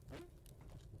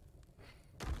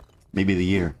 Maybe the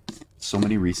year. So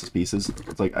many Reese's Pieces.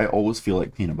 It's like I always feel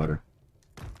like peanut butter.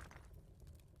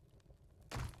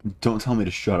 Don't tell me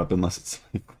to shut up unless it's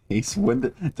my face. When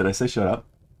did I say shut up?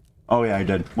 Oh yeah, I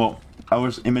did. Well, I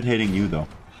was imitating you though.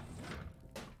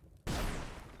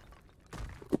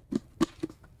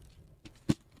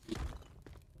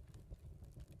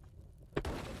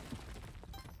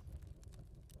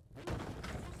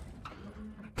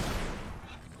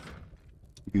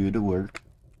 Good work.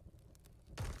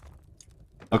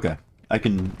 Okay, I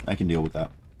can deal with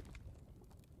that.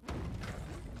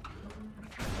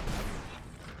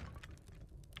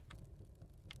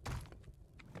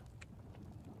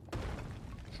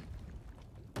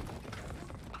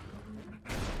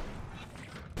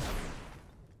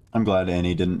 I'm glad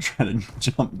Annie didn't try to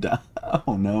jump down.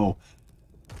 Oh no.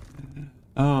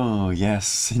 Oh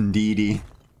yes, indeedy.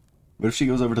 What if she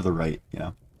goes over to the right?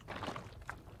 Yeah.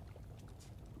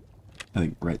 I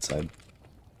think right side.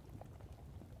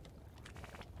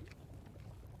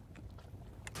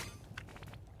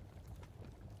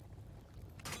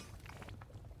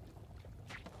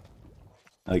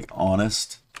 Like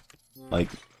honest, like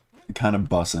kind of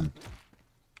bussin'.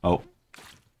 Oh,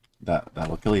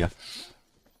 that'll kill you.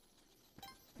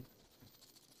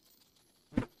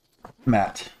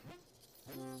 Matt.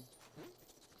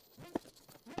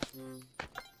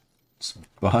 Just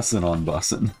bussin' on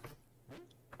bussin'.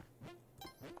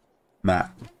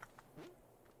 Matt.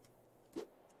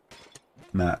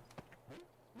 Matt.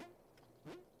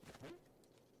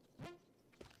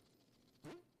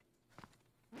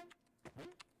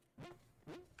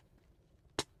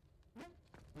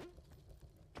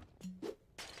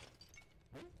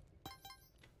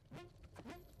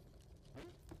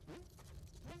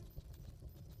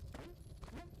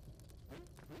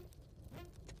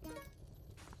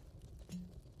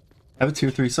 I have a tier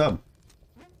 3 sub.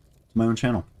 It's my own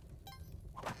channel.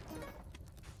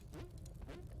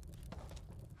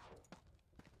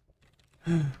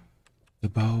 The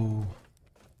bow.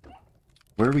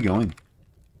 Where are we going?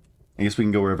 I guess we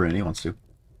can go wherever Annie wants to.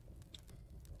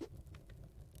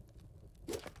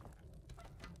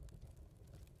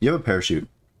 You have a parachute.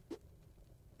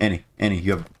 Annie,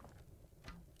 you have...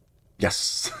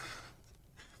 Yes!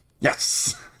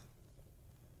 Yes!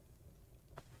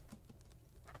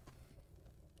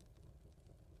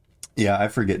 Yeah, I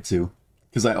forget too.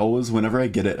 Because I always, whenever I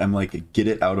get it, I'm like, get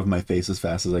it out of my face as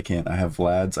fast as I can. I have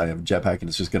Vlad's, I have jetpack, and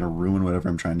it's just going to ruin whatever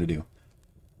I'm trying to do.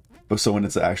 But so when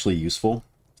it's actually useful,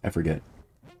 I forget.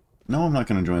 No, I'm not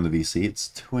going to join the VC. It's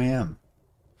 2 a.m.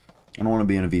 I don't want to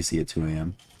be in a VC at 2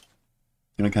 a.m.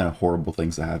 You know, kind of horrible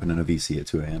things that happen in a VC at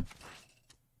 2 a.m.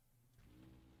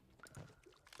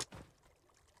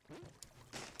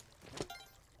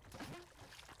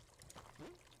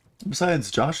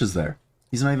 Besides, Josh is there.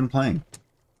 He's not even playing.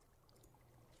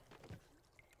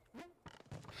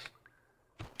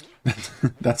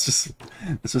 That's just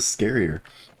scarier.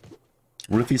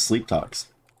 What if he sleep talks?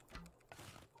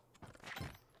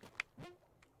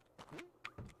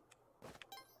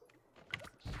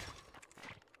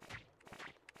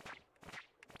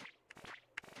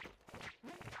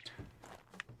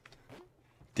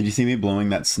 Did you see me blowing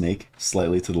that snake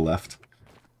slightly to the left?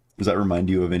 Does that remind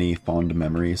you of any fond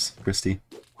memories, Christy?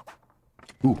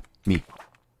 Ooh, me.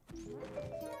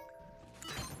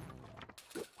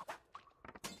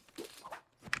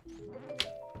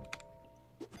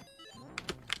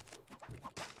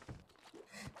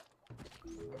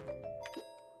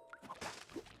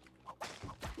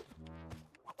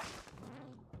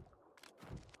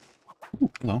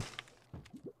 Ooh, hello.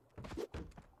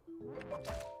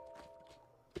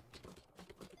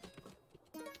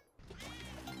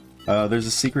 There's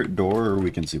a secret door,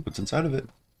 we can see what's inside of it.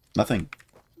 Nothing.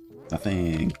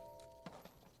 Nothing.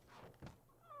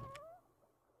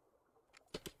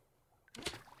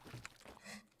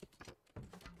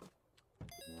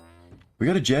 We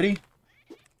got a jetty?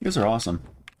 You guys are awesome.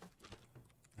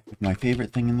 My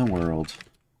favorite thing in the world.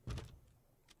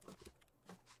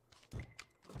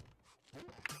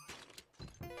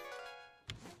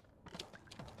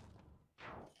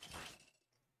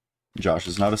 Josh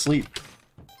is not asleep.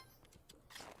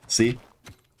 See?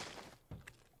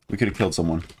 We could have killed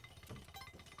someone.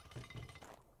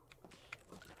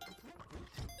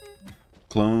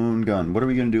 Clone gun. What are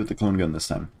we going to do with the clone gun this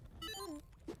time?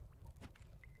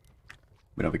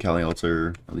 We don't have a Kali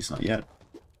altar, at least not yet.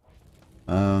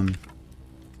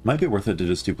 Might be worth it to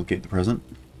just duplicate the present.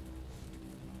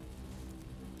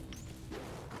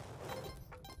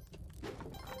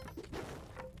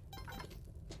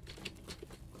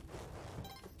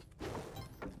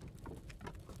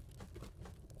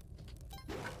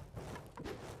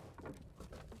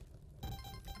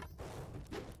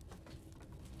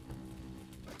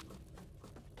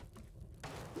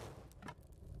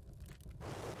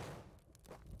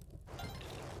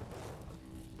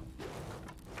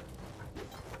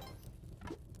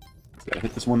 Gotta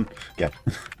hit this one. Yeah.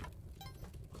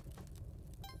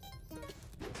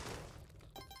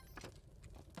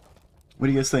 What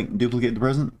do you guys think? Duplicate the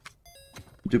present?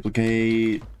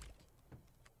 Duplicate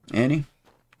Annie?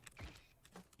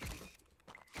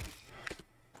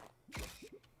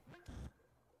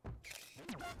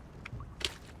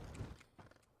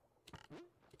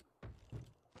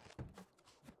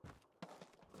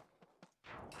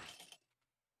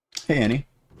 Hey Annie,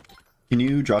 can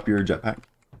you drop your jetpack?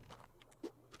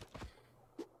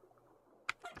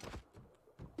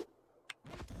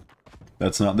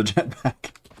 That's not the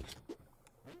jetpack.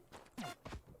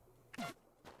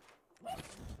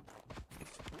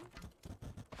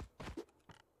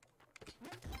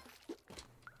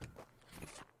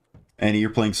 Annie, you're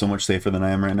playing so much safer than I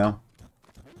am right now.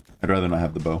 I'd rather not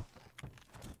have the bow.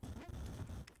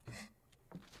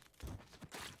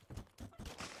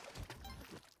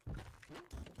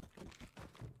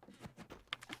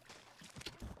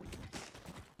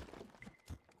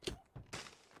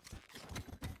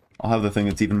 I'll have the thing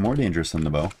that's even more dangerous than the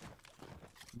bow.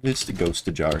 Just a ghost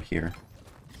ajar here.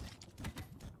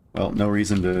 Well, no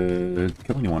reason to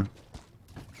kill anyone.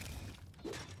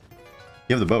 You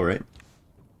have the bow, right?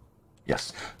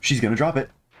 Yes. She's gonna drop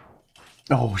it.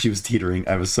 Oh, she was teetering.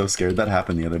 I was so scared. That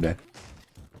happened the other day.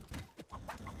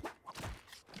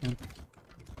 We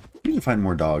need to find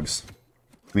more dogs.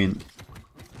 I mean,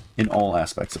 in all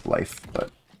aspects of life,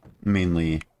 but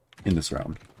mainly in this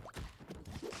round.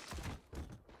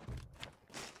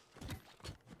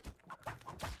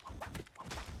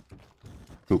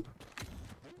 Poop.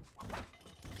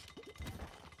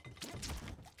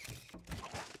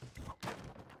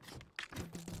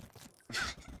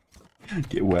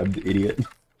 Get webbed, idiot.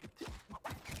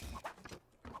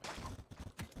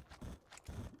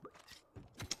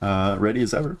 Ready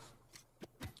as ever.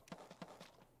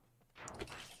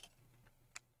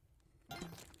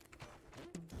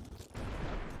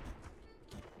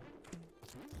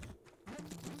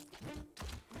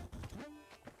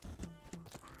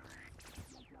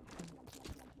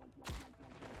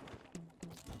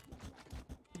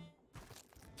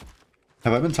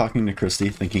 Have I been talking to Christy,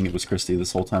 thinking it was Christy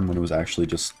this whole time when it was actually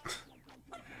just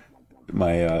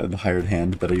my the hired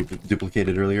hand that I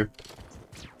duplicated earlier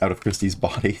out of Christy's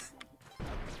body?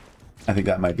 I think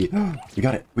that might be. Oh, we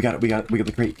got it! We got it! We got it! We got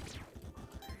the crate!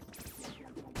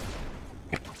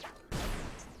 Okay.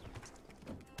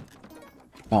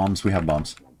 Bombs. We have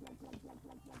bombs.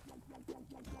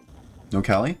 No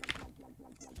Callie?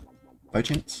 By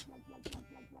chance?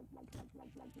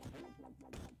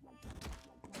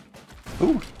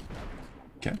 Ooh!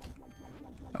 Okay.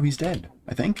 Oh, he's dead,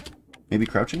 I think. Maybe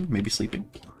crouching, maybe sleeping,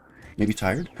 maybe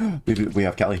tired. Maybe we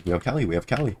have Callie, we have Callie, we have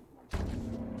Callie.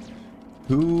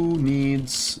 Who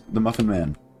needs the Muffin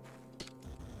Man?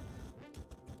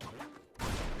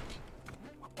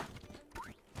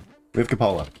 We have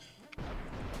Kapala.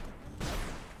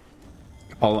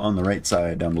 Kapala on the right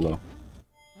side, down below.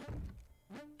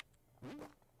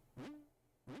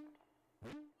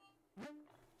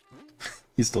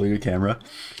 You stole your camera.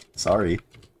 Sorry.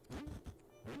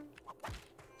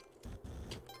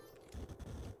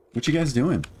 What you guys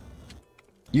doing?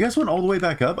 You guys went all the way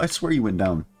back up? I swear you went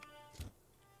down.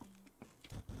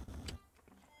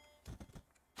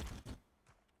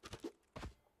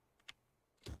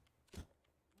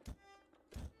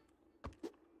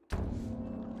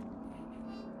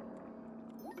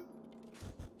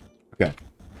 Okay.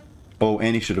 Oh,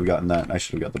 Annie should have gotten that. I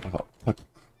should have got the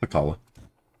Pakala.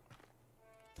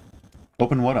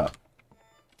 Open what up?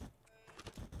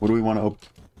 What do we want to open?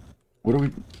 What are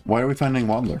we... Why are we finding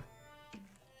Waddler?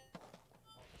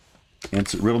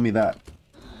 Answer... Riddle me that.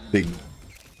 Big...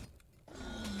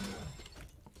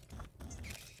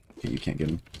 Okay, you can't get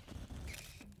him.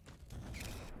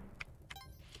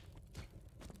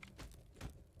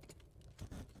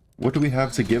 What do we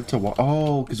have to give to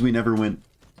Oh, because we never went...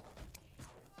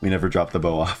 We never dropped the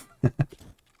bow off.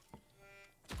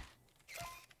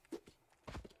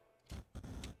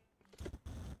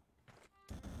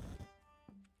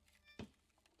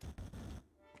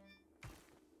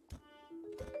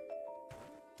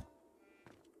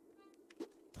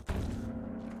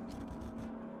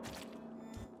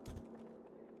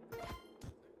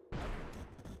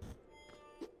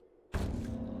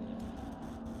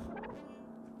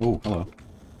 Oh, hello.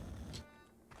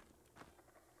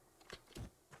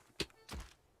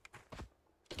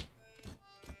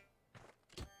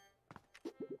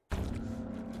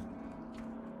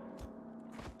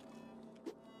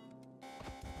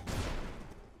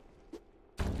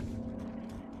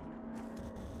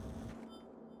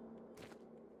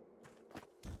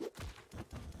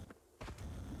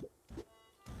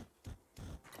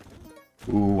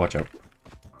 Ooh, watch out.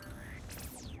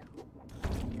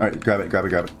 Alright, grab it, grab it,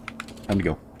 grab it. Time to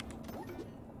go.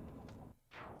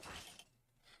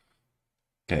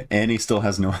 Okay, Annie still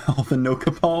has no health and no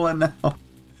Kapala now.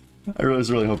 I was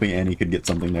really hoping Annie could get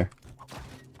something there.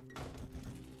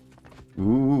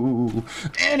 Ooh,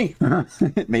 Annie!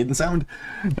 It made the sound.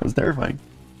 That was terrifying.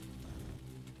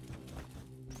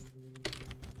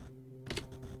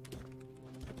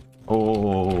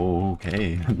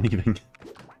 Okay, I'm leaving.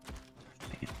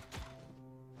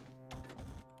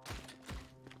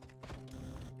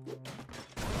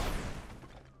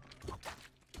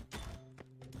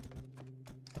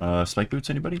 Spike boots,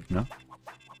 anybody? No?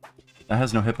 That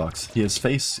has no hitbox. His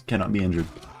face cannot be injured.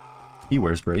 He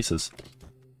wears braces.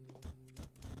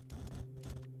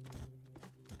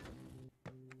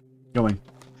 Going.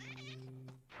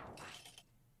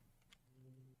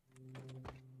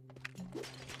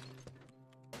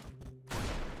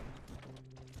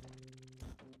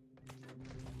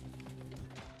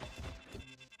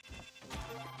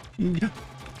 Yeah.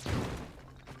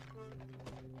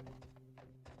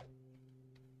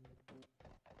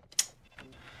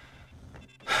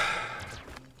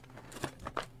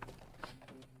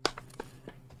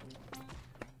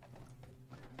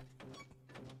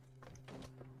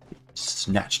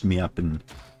 Snatched me up and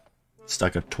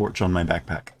stuck a torch on my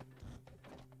backpack.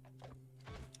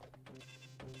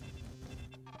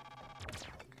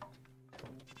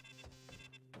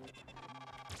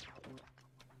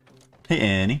 Hey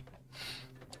Annie,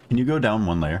 can you go down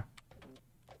one layer?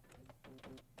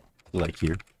 Like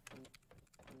here.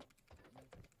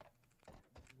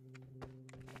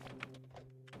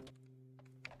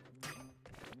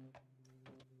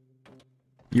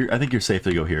 I think you're safe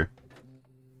to go here.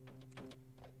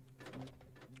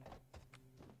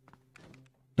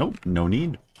 Nope, no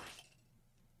need.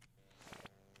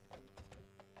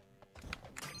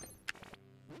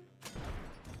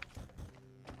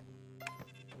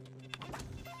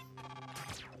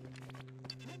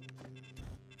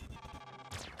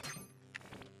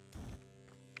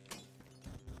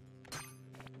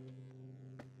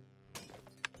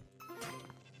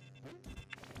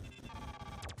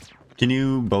 Can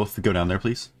you both go down there,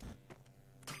 please?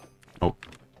 Oh.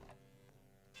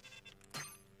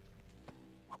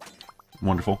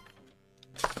 Wonderful.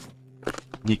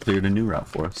 He cleared a new route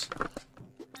for us.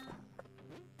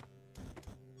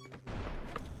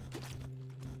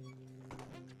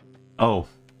 Oh.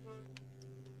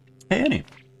 Hey, Annie.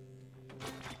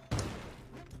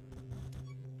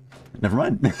 Never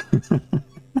mind.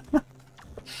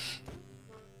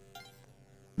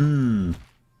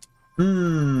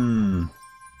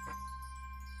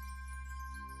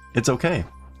 It's okay.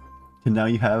 And now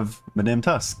you have Madame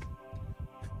Tusk.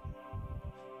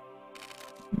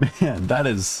 Man, that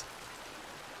is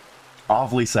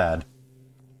awfully sad.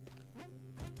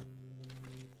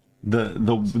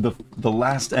 The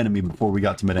last enemy before we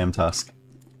got to Madame Tusk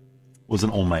was an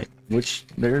All Might, which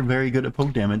they're very good at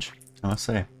poke damage, I must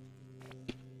say.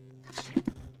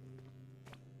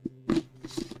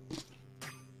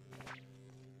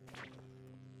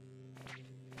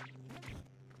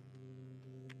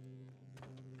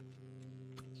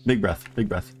 Big breath, big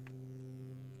breath.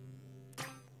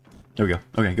 There we go.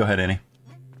 Okay, go ahead, Annie.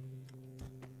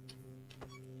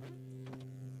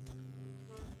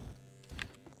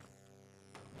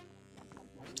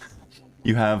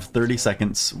 You have 30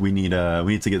 seconds. We need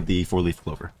to get the 4-leaf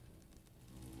clover.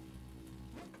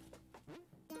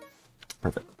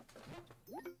 Perfect.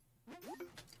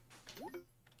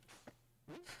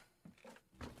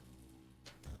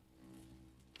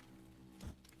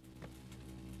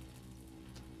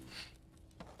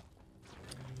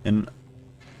 And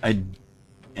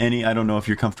Annie, I don't know if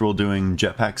you're comfortable doing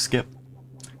jetpack skip,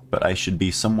 but I should be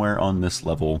somewhere on this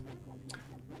level,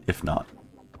 if not.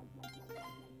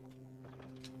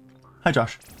 Hi,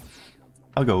 Josh.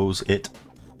 How goes it?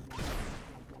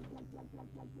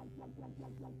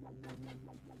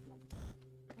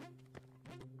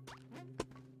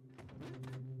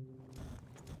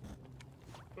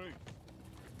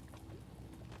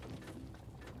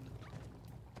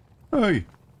 Hey.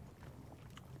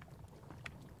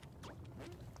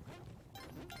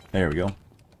 There we go.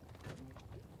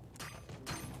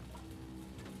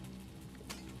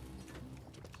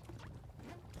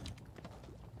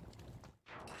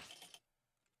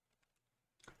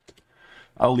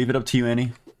 I'll leave it up to you,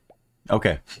 Annie.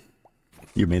 Okay.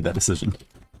 You made that decision.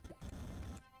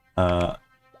 I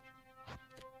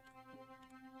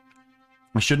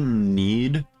shouldn't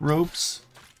need ropes.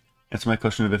 That's my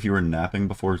question of if you were napping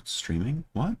before streaming.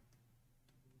 What?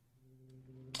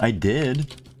 I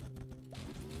did.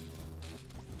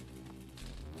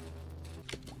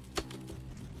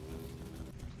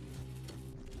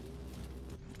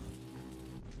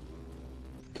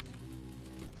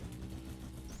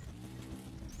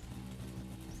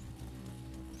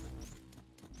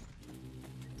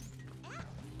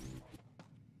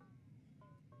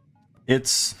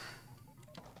 It's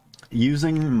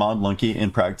using Mod Lunky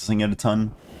and practicing it a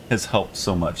ton has helped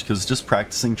so much, because just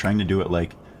practicing, trying to do it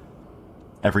like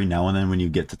every now and then when you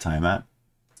get to time at.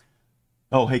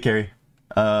 Oh, hey Carrie.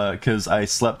 Because I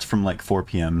slept from like 4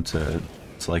 p.m. to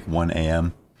like 1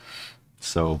 a.m.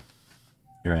 So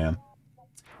here I am.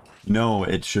 No,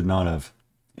 it should not have.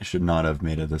 It should not have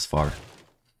made it this far.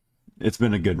 It's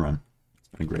been a good run. It's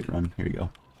been a great run. Here you go.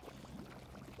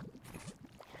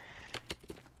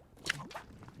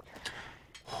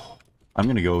 I'm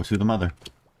gonna go to the mother.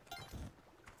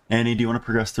 Annie, do you want to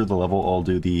progress through the level? I'll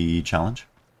do the challenge.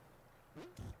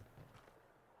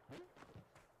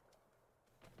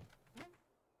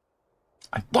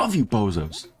 I love you,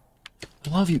 bozos. I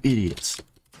love you, idiots.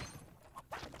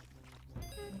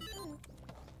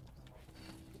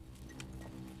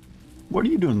 What are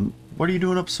you doing? What are you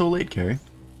doing up so late, Carrie?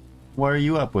 Why are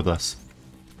you up with us?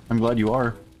 I'm glad you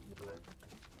are.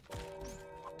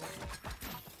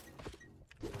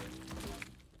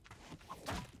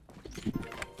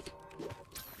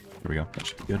 Here we go. That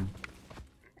should be good.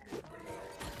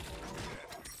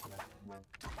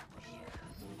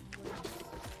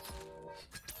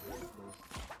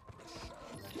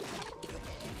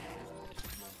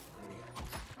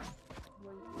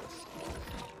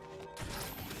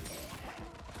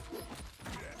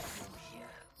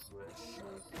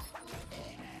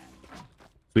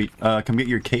 Sweet. Come get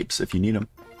your capes if you need them.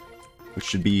 Which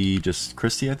should be just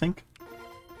Christy, I think.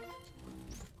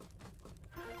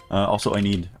 Also, I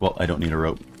need... Well, I don't need a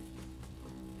rope.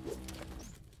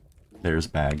 There's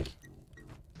bag.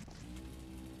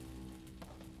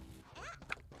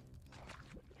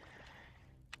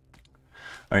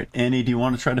 Alright, Annie, do you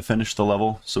want to try to finish the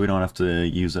level so we don't have to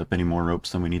use up any more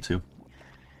ropes than we need to?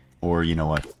 Or, you know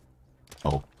what?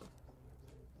 Oh.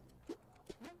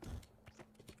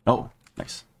 Oh,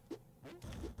 nice.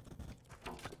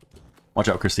 Watch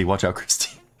out, Christy. Watch out,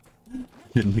 Christy.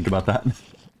 Didn't think about that.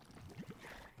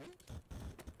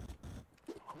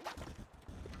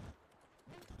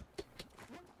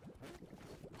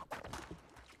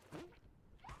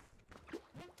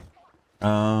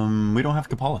 We don't have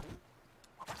Kapala.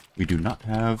 We do not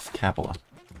have Kapala.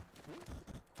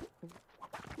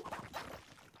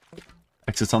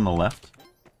 Exit's on the left.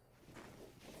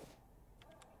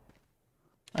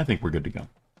 I think we're good to go.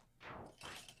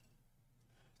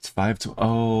 It's 5 to...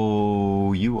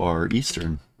 Oh, you are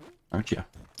Eastern, aren't you?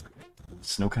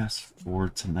 Snowcast for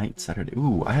tonight, Saturday.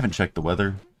 Ooh, I haven't checked the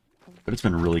weather, but it's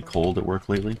been really cold at work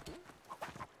lately.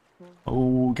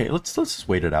 Okay, let's just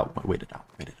wait it out. Wait it out.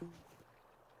 Wait it out.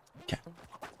 Okay.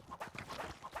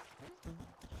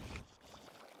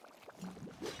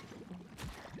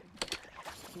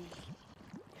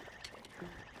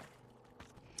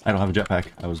 I don't have a jetpack.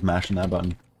 I was mashing that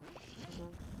button.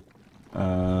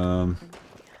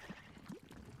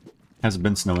 Has it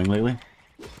been snowing lately?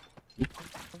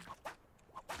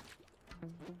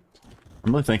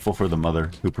 I'm really thankful for the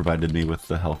mother who provided me with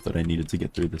the health that I needed to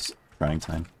get through this trying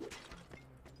time.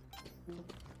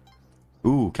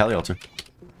 Ooh, Kali Altar.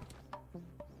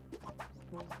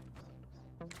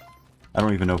 I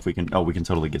don't even know if we can... Oh, we can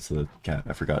totally get to the cat.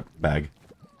 I forgot. Bag.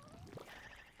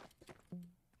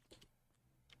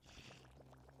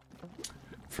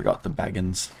 Forgot the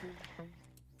baggins.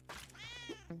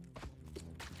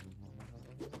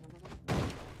 I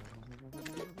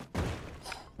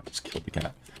just killed the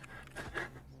cat.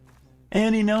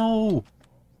 Annie, no!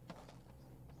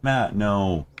 Matt,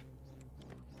 no.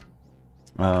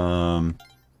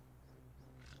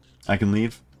 I can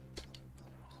leave?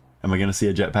 Am I gonna see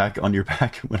a jetpack on your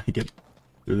back when I get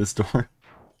through this door?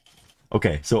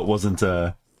 Okay, so it wasn't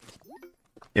a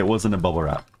bubble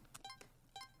wrap.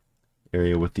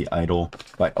 Area with the idol.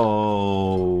 By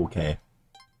oh, okay.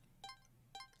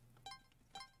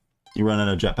 You run out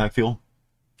of jetpack fuel?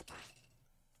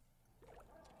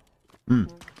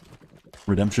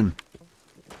 Redemption.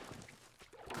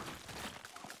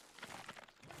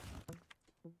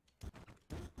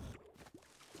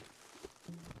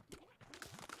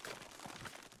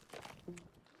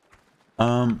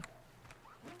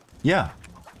 Yeah.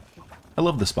 I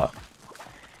love this spot.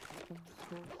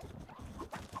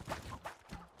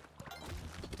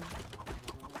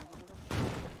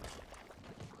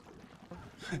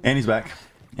 Annie's back.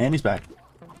 Annie's back.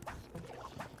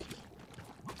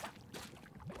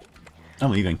 I'm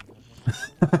leaving.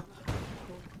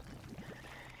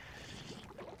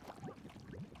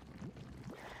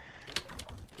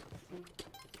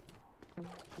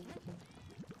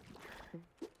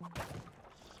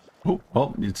 Oh,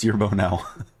 well, it's your bow now.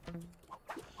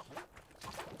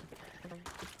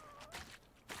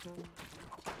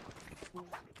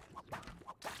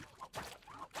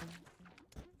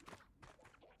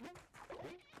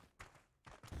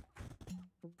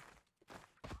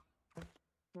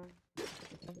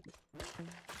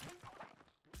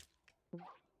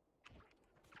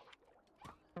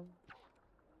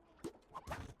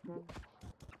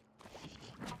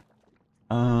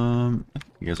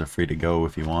 You guys are free to go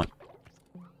if you want.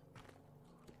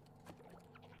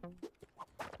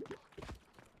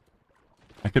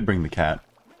 I could bring the cat.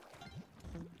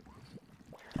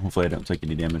 Hopefully I don't take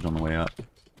any damage on the way up.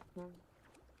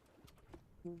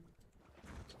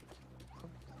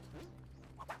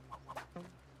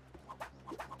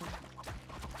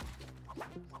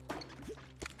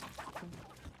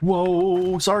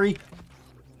 Whoa, sorry.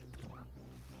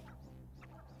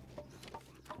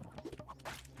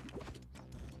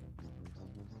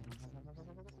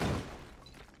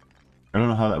 I don't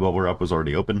know how that bubble wrap was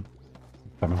already open.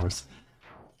 Found a horse.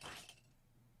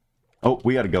 Oh,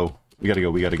 we gotta go. We gotta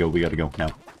go, we gotta go, we gotta go now.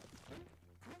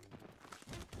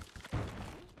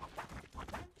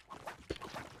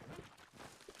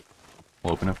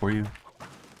 I'll open it for you.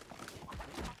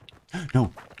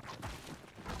 No.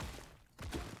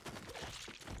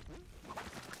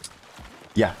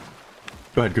 Yeah.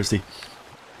 Go ahead, Christy.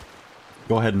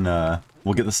 Go ahead and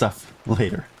we'll get the stuff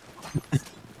later.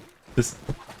 This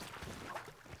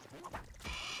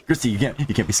Christy, you can't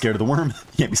be scared of the worm.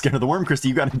 You can't be scared of the worm, Christy,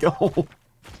 you gotta go.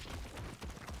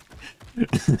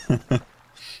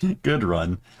 Good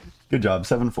run. Good job,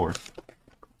 7-4.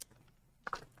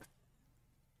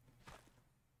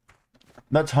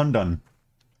 That's Hundun.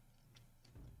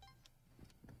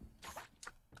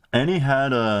 And he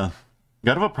had a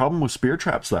kind of a problem with spear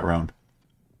traps that round.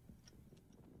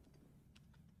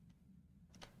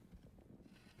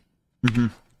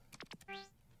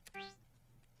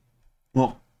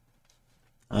 Well,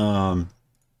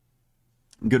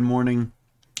 good morning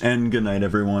and good night,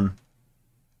 everyone.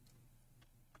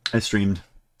 I streamed.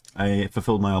 I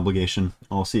fulfilled my obligation.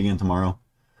 I'll see you again tomorrow.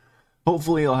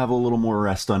 Hopefully I'll have a little more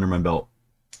rest under my belt,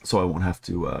 so I won't have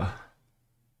to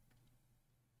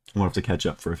catch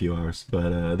up for a few hours.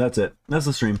 But that's it. That's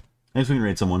the stream. I guess we can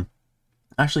raid someone.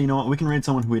 Actually, you know what? We can raid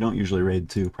someone who we don't usually raid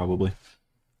too, probably.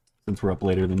 Since we're up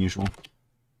later than usual.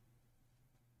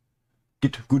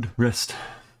 Get good rest.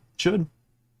 Should.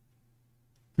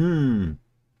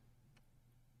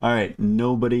 Alright,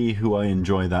 nobody who I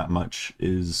enjoy that much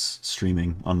is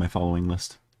streaming on my following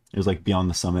list. There's like Beyond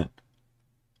the Summit,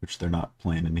 which they're not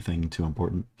playing anything too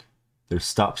important. There's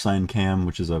Stop Sign Cam,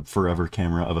 which is a forever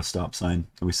camera of a stop sign.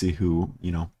 And we see who,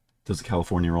 you know, does a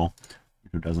California roll,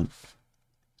 who doesn't.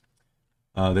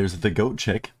 There's The Goat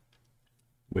Chick,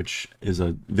 which is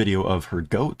a video of her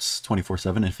goats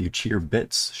 24/7. If you cheer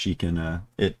bits, she can,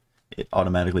 it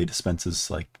automatically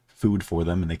dispenses like food for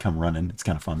them and they come running. It's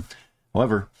kind of fun.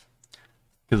 However,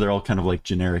 because they're all kind of like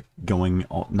generic going,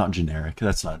 not generic,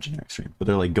 that's not a generic stream, but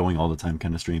they're like going all the time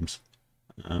kind of streams.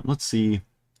 Let's see.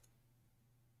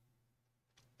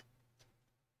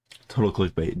 Total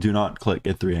clickbait. Do not click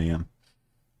at 3 a.m.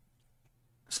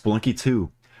 Spelunky 2.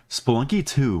 Spelunky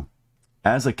 2,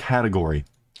 as a category,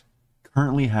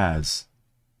 currently has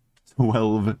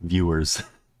 12 viewers.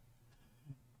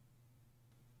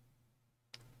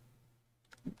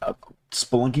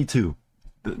 Spelunky 2.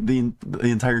 The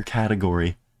entire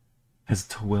category has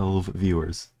 12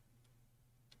 viewers.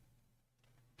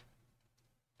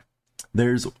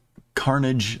 There's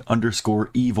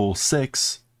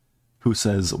Carnage_Evil6, who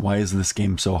says, "Why is this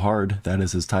game so hard?" That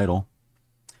is his title.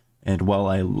 And while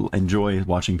I enjoy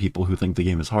watching people who think the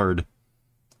game is hard,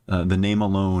 the name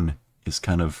alone is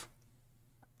kind of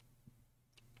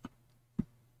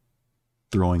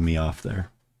throwing me off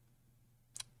there.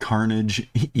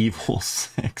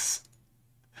 Carnage_Evil6.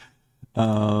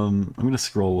 I'm gonna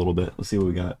scroll a little bit. Let's see what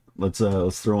we got. Let's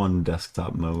throw on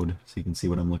desktop mode so you can see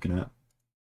what I'm looking at.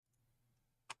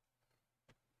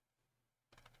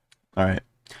 All right.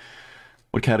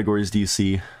 What categories do you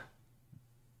see?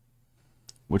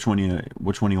 Which one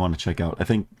you want to check out? I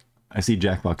think I see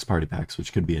Jackbox Party Packs,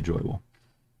 which could be enjoyable.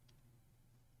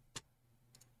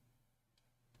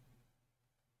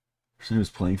 Person who's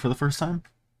playing for the first time?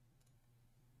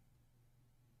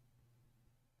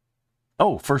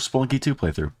 Oh, first Spelunky 2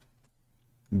 playthrough.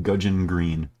 Gudgeon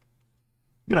Green.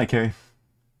 Good night, Carrie.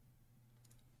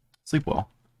 Sleep well.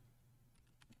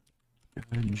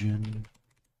 Gudgeon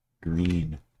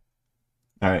Green.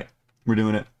 Alright, we're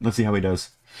doing it. Let's see how he does.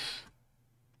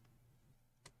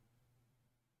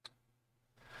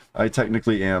 I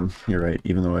technically am, you're right,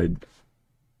 even though I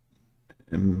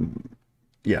am...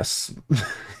 Yes.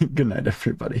 Good night,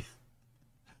 everybody.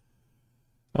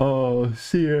 Oh,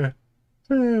 see ya.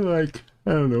 Like,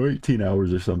 I don't know, 18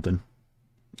 hours or something.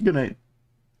 Good night.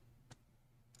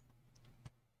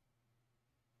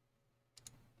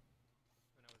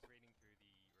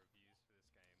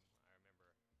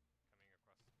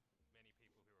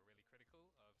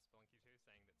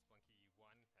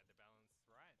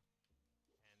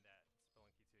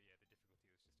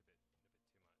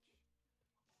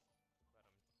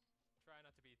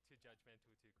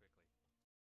 judgmental too quickly.